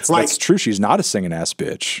yeah, like, that's true. She's not a singing ass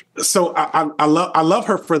bitch. So I love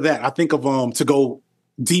her for that. I think of to go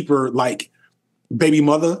deeper, like Baby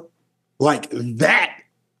Mother, like that.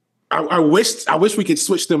 I wish we could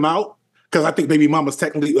switch them out, because I think Baby Mama's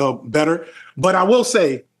technically better. But I will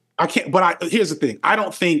say, I can't. But here's the thing: I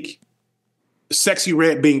don't think Sexy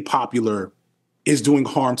Red being popular is doing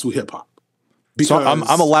harm to hip hop. So I'm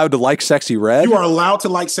allowed to like Sexy Red. You are allowed to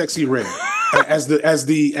like Sexy Red as the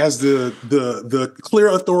clear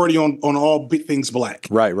authority on all big things black.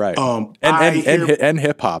 Right. And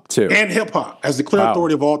hip hop too. And hip hop as the clear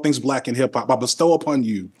authority of all things black and hip hop. I bestow upon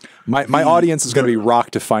you. My audience is going to be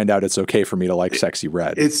rocked to find out it's okay for me to like Sexy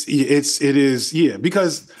Red. It is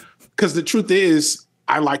because the truth is,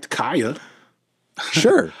 I liked Kaya.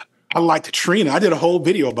 Sure. I liked Trina. I did a whole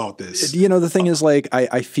video about this. You know, the thing is, like,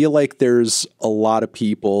 I feel like there's a lot of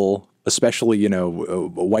people, especially, you know,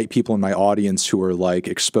 white people in my audience who are like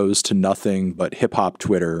exposed to nothing but hip hop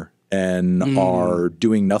Twitter and are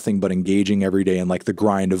doing nothing but engaging every day in like the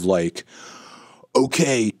grind of like,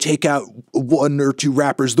 okay, take out one or two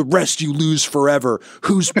rappers, the rest you lose forever.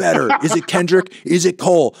 Who's better? Is it Kendrick? Is it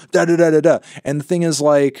Cole? Da da da da da. And the thing is,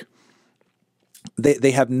 like,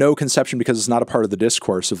 they have no conception, because it's not a part of the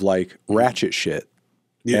discourse, of like ratchet shit.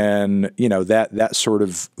 Yeah. And, you know, that sort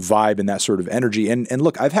of vibe and that sort of energy. And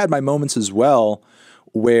look, I've had my moments as well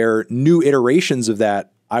where new iterations of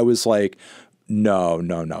that, I was like, no,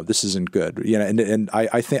 this isn't good. You know, and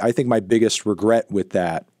I think my biggest regret with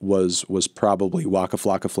that was probably Waka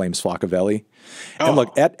Flocka Flames Flockavelli. And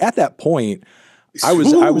look, at that point, I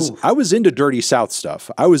was into Dirty South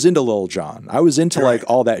stuff. I was into Lil Jon. I was into like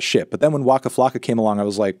all that shit. But then when Waka Flocka came along, I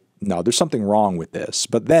was like, no, there's something wrong with this.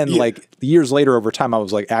 But then like years later over time, I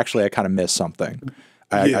was like, actually, I kind of missed something.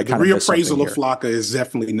 The reappraisal of Flocka is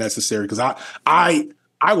definitely necessary, because I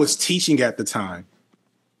was teaching at the time.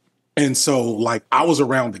 And so like I was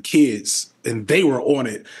around the kids and they were on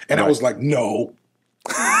it. And I was like, no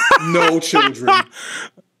children.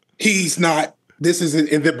 He's not. This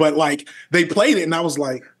isn't, but like they played it, and I was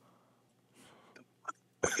like,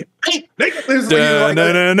 it's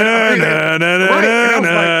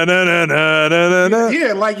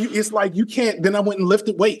like you can't. Then I went and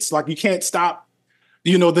lifted weights. Like you can't stop.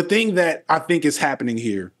 You know, the thing that I think is happening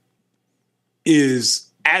here is,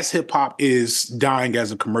 as hip hop is dying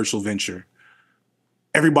as a commercial venture,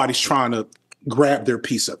 everybody's trying to grab their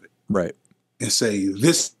piece of it, right, and say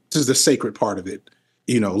this is the sacred part of it.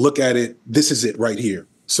 You know, look at it. This is it right here.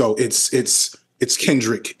 So it's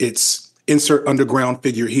Kendrick. It's insert underground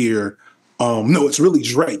figure here. No, it's really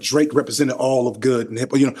Drake. Drake represented all of good and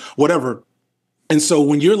hip, you know, whatever. And so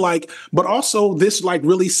when you're like, but also this like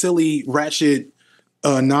really silly ratchet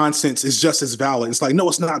nonsense is just as valid. It's like, no,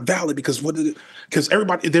 it's not valid, because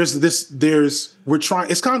everybody we're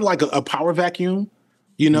trying. It's kind of like a power vacuum,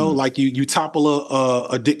 you know, like you topple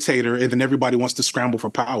a dictator and then everybody wants to scramble for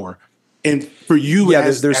power. And for you,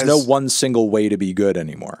 there's no one single way to be good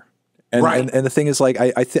anymore. And and the thing is, like,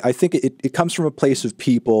 I think it comes from a place of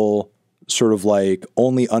people sort of like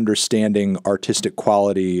only understanding artistic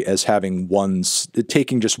quality as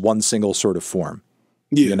taking just one single sort of form.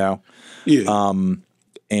 Yeah. You know? Yeah.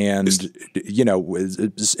 And, you know,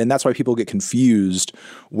 and that's why people get confused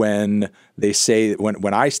when they say,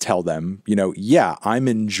 when I tell them, you know, yeah, I'm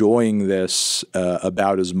enjoying this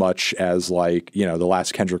about as much as, like, you know, the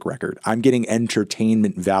last Kendrick record. I'm getting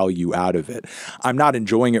entertainment value out of it. I'm not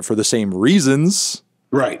enjoying it for the same reasons.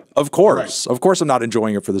 Right. Of course. Right. Of course I'm not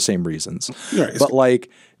enjoying it for the same reasons. Right. But, like,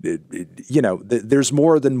 you know, there's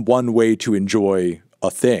more than one way to enjoy a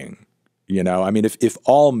thing. You know, I mean, if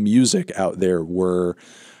all music out there were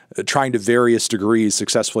trying to various degrees,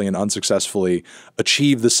 successfully and unsuccessfully,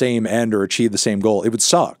 achieve the same end or achieve the same goal, it would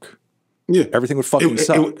suck. Yeah, everything would fucking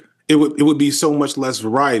suck. It would be so much less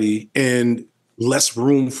variety and less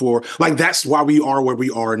room for, like, that's why we are where we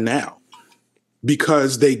are now,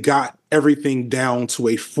 because they got everything down to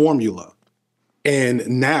a formula. And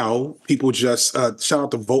now people just shout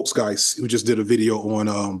out to Volts guys who just did a video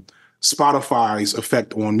on Spotify's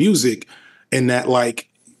effect on music, and that, like,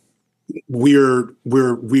 we have a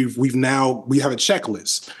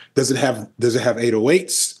checklist. Does it have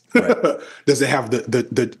 808s? Right. Does it have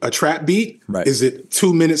a trap beat? Right. Is it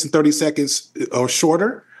 2 minutes and 30 seconds or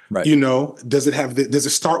shorter? Right. You know, does it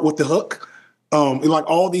start with the hook? Like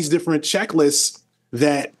all these different checklists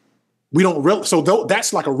that we don't really, so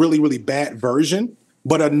that's like a really, really bad version.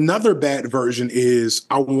 But another bad version is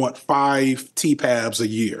I want 5 TPABs a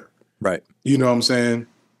year. Right. You know what I'm saying?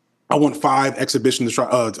 I want 5 exhibitions to try.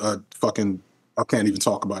 I can't even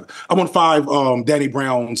talk about it. I want 5 Danny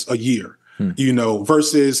Browns a year. You know,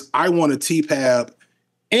 versus I want a TPAB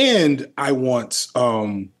and I want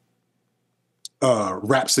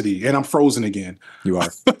Rhapsody, and I'm frozen again. You are.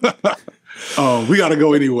 We got to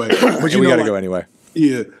go anyway. But we got to go anyway.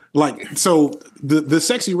 Yeah, like, so the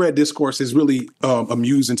Sexy Red discourse is really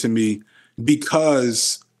amusing to me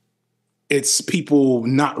because it's people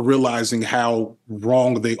not realizing how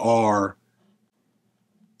wrong they are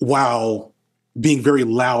while being very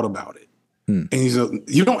loud about it. And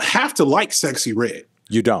you don't have to like Sexy Red.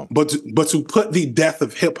 You don't. But to put the death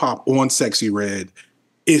of hip hop on Sexy Red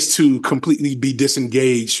is to completely be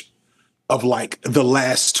disengaged of, like, the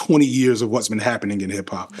last 20 years of what's been happening in hip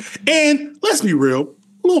hop. And let's be real,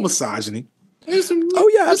 a little misogyny.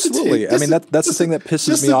 Oh yeah, absolutely. I mean, that's the thing that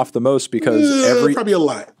pisses me off the most, because probably a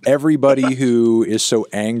lot. Everybody who is so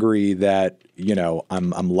angry that, you know,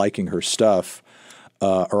 I'm liking her stuff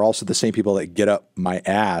are also the same people that get up my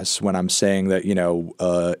ass when I'm saying that, you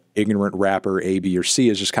know, ignorant rapper A, B, or C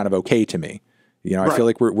is just kind of okay to me. You know, I feel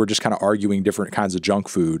like we're just kind of arguing different kinds of junk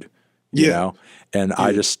food. You know, and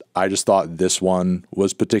I just thought this one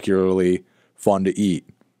was particularly fun to eat.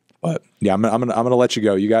 But yeah, I'm gonna let you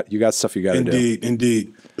go. You got stuff you got to do.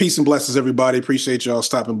 Indeed. Peace and blessings, everybody. Appreciate y'all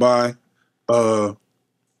stopping by.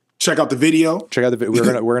 Check out the video.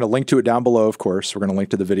 We're gonna link to it down below. Of course, we're gonna link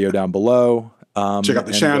to the video down below. Check out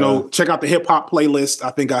the channel. Check out the hip hop playlist.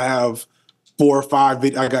 I think I have 4 or 5.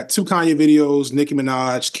 I got 2 Kanye videos, Nicki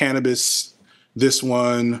Minaj, Cannabis, this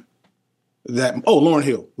one, that. Oh, Lauryn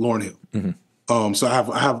Hill. Mm-hmm. So I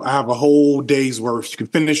have a whole day's worth. You can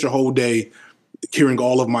finish a whole day hearing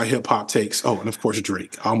all of my hip hop takes. Oh, and of course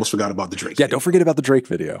Drake. I almost forgot about the Drake. Yeah, don't forget about the Drake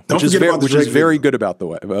video, which is very good about the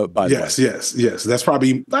way. By the way, yes. That's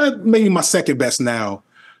probably maybe my second best now.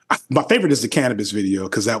 My favorite is the Cannabis video,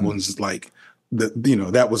 because that one's like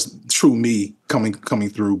that was true me coming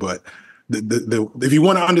through. But if you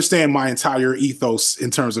want to understand my entire ethos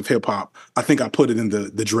in terms of hip hop, I think I put it in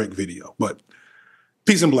the Drake video. But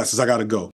peace and blessings. I gotta go.